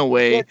there's no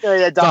way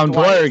Tom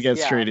Dwyer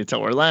gets traded to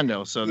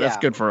Orlando. So that's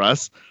good for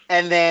us.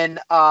 And then,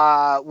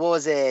 what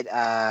was it?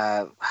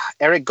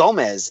 Eric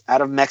Gomez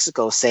out of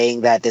Mexico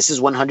saying that this is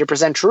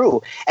 100%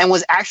 true and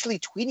was actually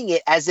tweeting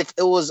it as if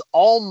it was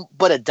all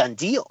but a done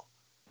deal.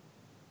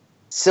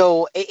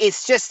 So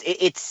it's just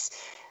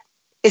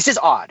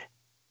odd.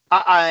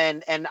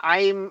 And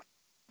I'm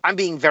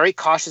being very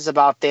cautious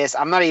about this.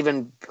 I'm not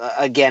even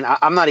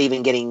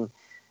getting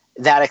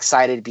that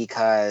excited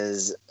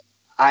because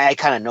I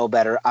kind of know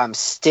better. I'm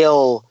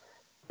still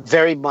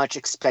very much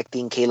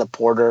expecting Caleb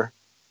Porter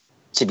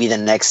to be the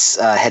next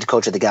head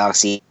coach of the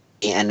Galaxy.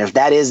 And if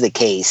that is the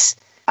case,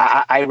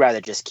 I'd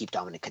rather just keep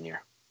Dominic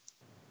Kinnear.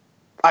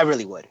 I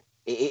really would.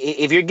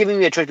 If you're giving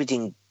me a choice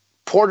between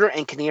Porter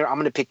and Kinnear, I'm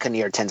going to pick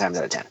Kinnear 10 times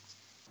out of 10.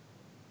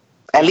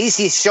 At least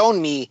he's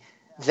shown me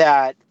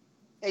that,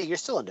 hey, you're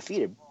still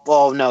undefeated.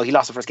 Well, no, he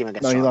lost the first game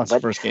against Charlotte. He lost the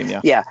first game,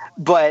 yeah. Yeah,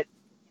 but,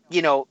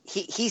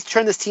 he's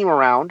turned this team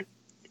around.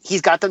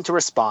 He's got them to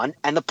respond,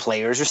 and the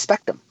players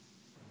respect him.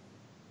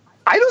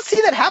 I don't see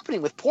that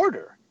happening with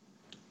Porter,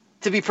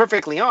 to be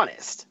perfectly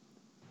honest.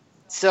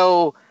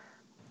 So,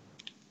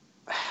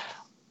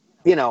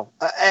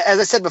 as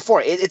I said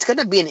before, it's going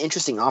to be an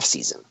interesting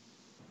offseason.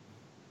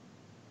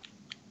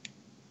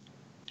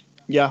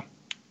 Yeah.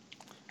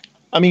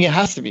 I mean, it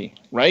has to be,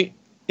 right?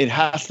 It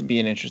has to be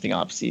an interesting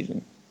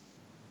offseason.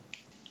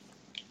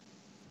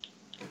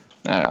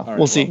 I don't know.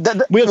 We'll see.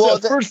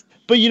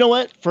 But you know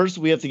what? First,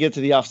 we have to get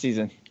to the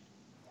offseason.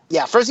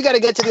 Yeah, first we got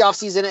to get to the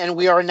offseason, and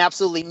we are in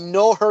absolutely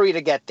no hurry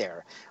to get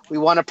there. We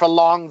want to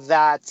prolong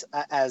that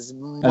as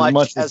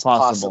much as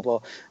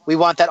possible. We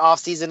want that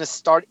offseason to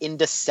start in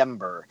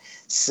December.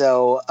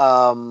 So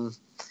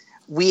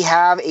we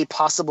have a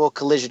possible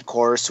collision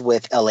course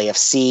with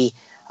LAFC,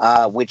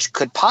 which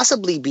could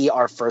possibly be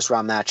our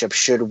first-round matchup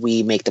should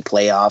we make the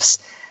playoffs.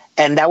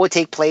 And that would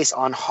take place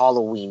on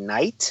Halloween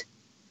night.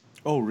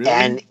 Oh, really?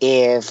 And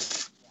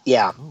if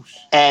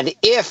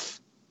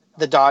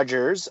the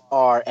Dodgers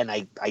are, and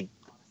I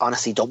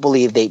honestly don't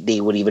believe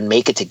they would even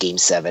make it to Game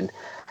 7.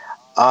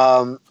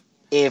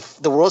 If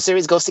the World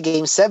Series goes to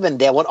Game 7,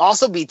 that would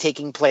also be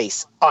taking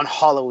place on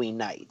Halloween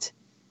night.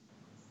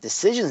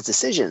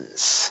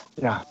 Decisions.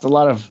 Yeah, it's a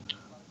lot of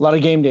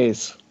game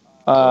days.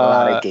 A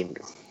lot of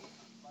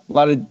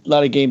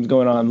games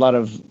going on.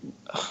 Well,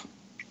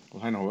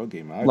 I know what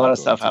game. A lot of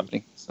stuff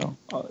happening. So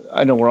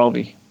I know where I'll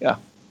be. Yeah.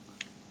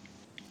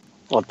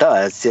 Well,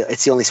 duh. It's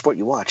the only sport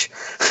you watch.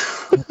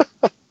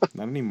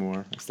 Not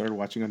anymore. I started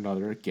watching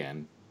another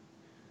again.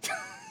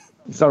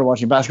 You started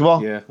watching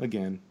basketball? Yeah,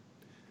 again.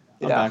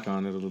 I'm back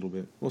on it a little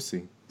bit. We'll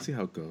see. See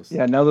how it goes.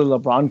 Yeah, now that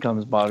LeBron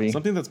comes, Bobby.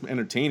 Something that's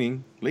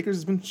entertaining. Lakers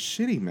has been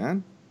shitty,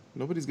 man.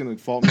 Nobody's gonna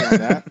fault me on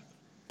that.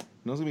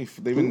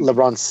 They've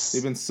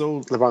been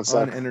so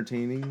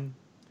unentertaining.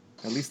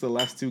 At least the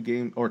last 2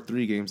 games or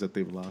 3 games that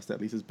they've lost. At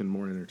least it's been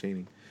more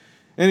entertaining.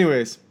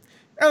 Anyways,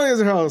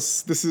 Eliezer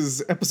House. This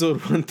is episode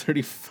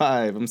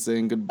 135. I'm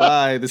saying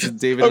goodbye. This is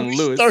David and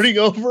Lewis. Starting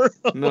over?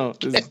 No.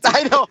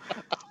 I know.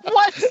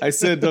 What? I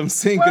said I'm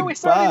saying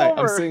goodbye.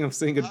 I'm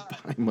saying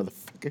goodbye,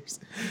 motherfuckers.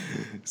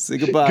 Say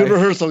goodbye. Good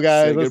rehearsal,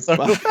 guys.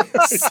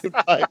 Say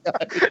goodbye.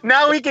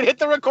 Now we can hit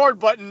the record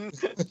button.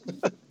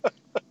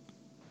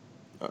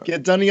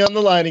 Get Dunny on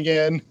the line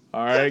again.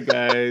 All right,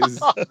 guys.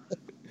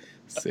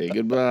 Say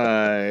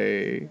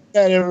goodbye.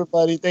 And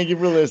everybody, thank you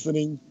for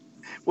listening.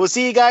 We'll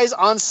see you guys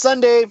on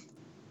Sunday.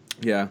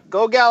 Yeah.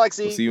 Go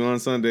Galaxy. We'll see you on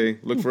Sunday.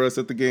 Look for us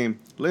at the game.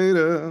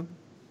 Later.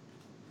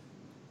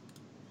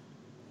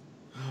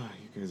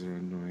 You guys are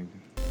annoying.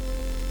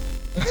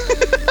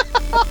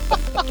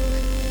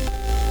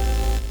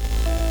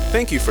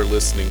 Thank you for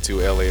listening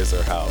to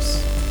Eliezer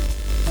House.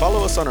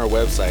 Follow us on our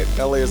website,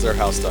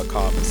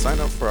 laserhouse.com, and sign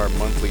up for our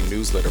monthly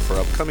newsletter for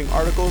upcoming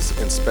articles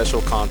and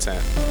special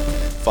content.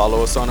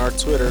 Follow us on our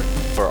Twitter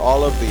for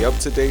all of the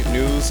up-to-date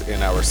news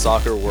in our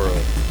soccer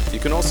world. You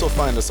can also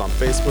find us on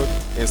Facebook,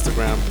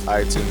 Instagram,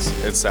 iTunes,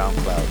 and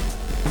SoundCloud.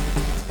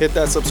 Hit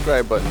that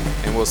subscribe button,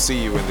 and we'll see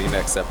you in the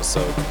next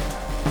episode.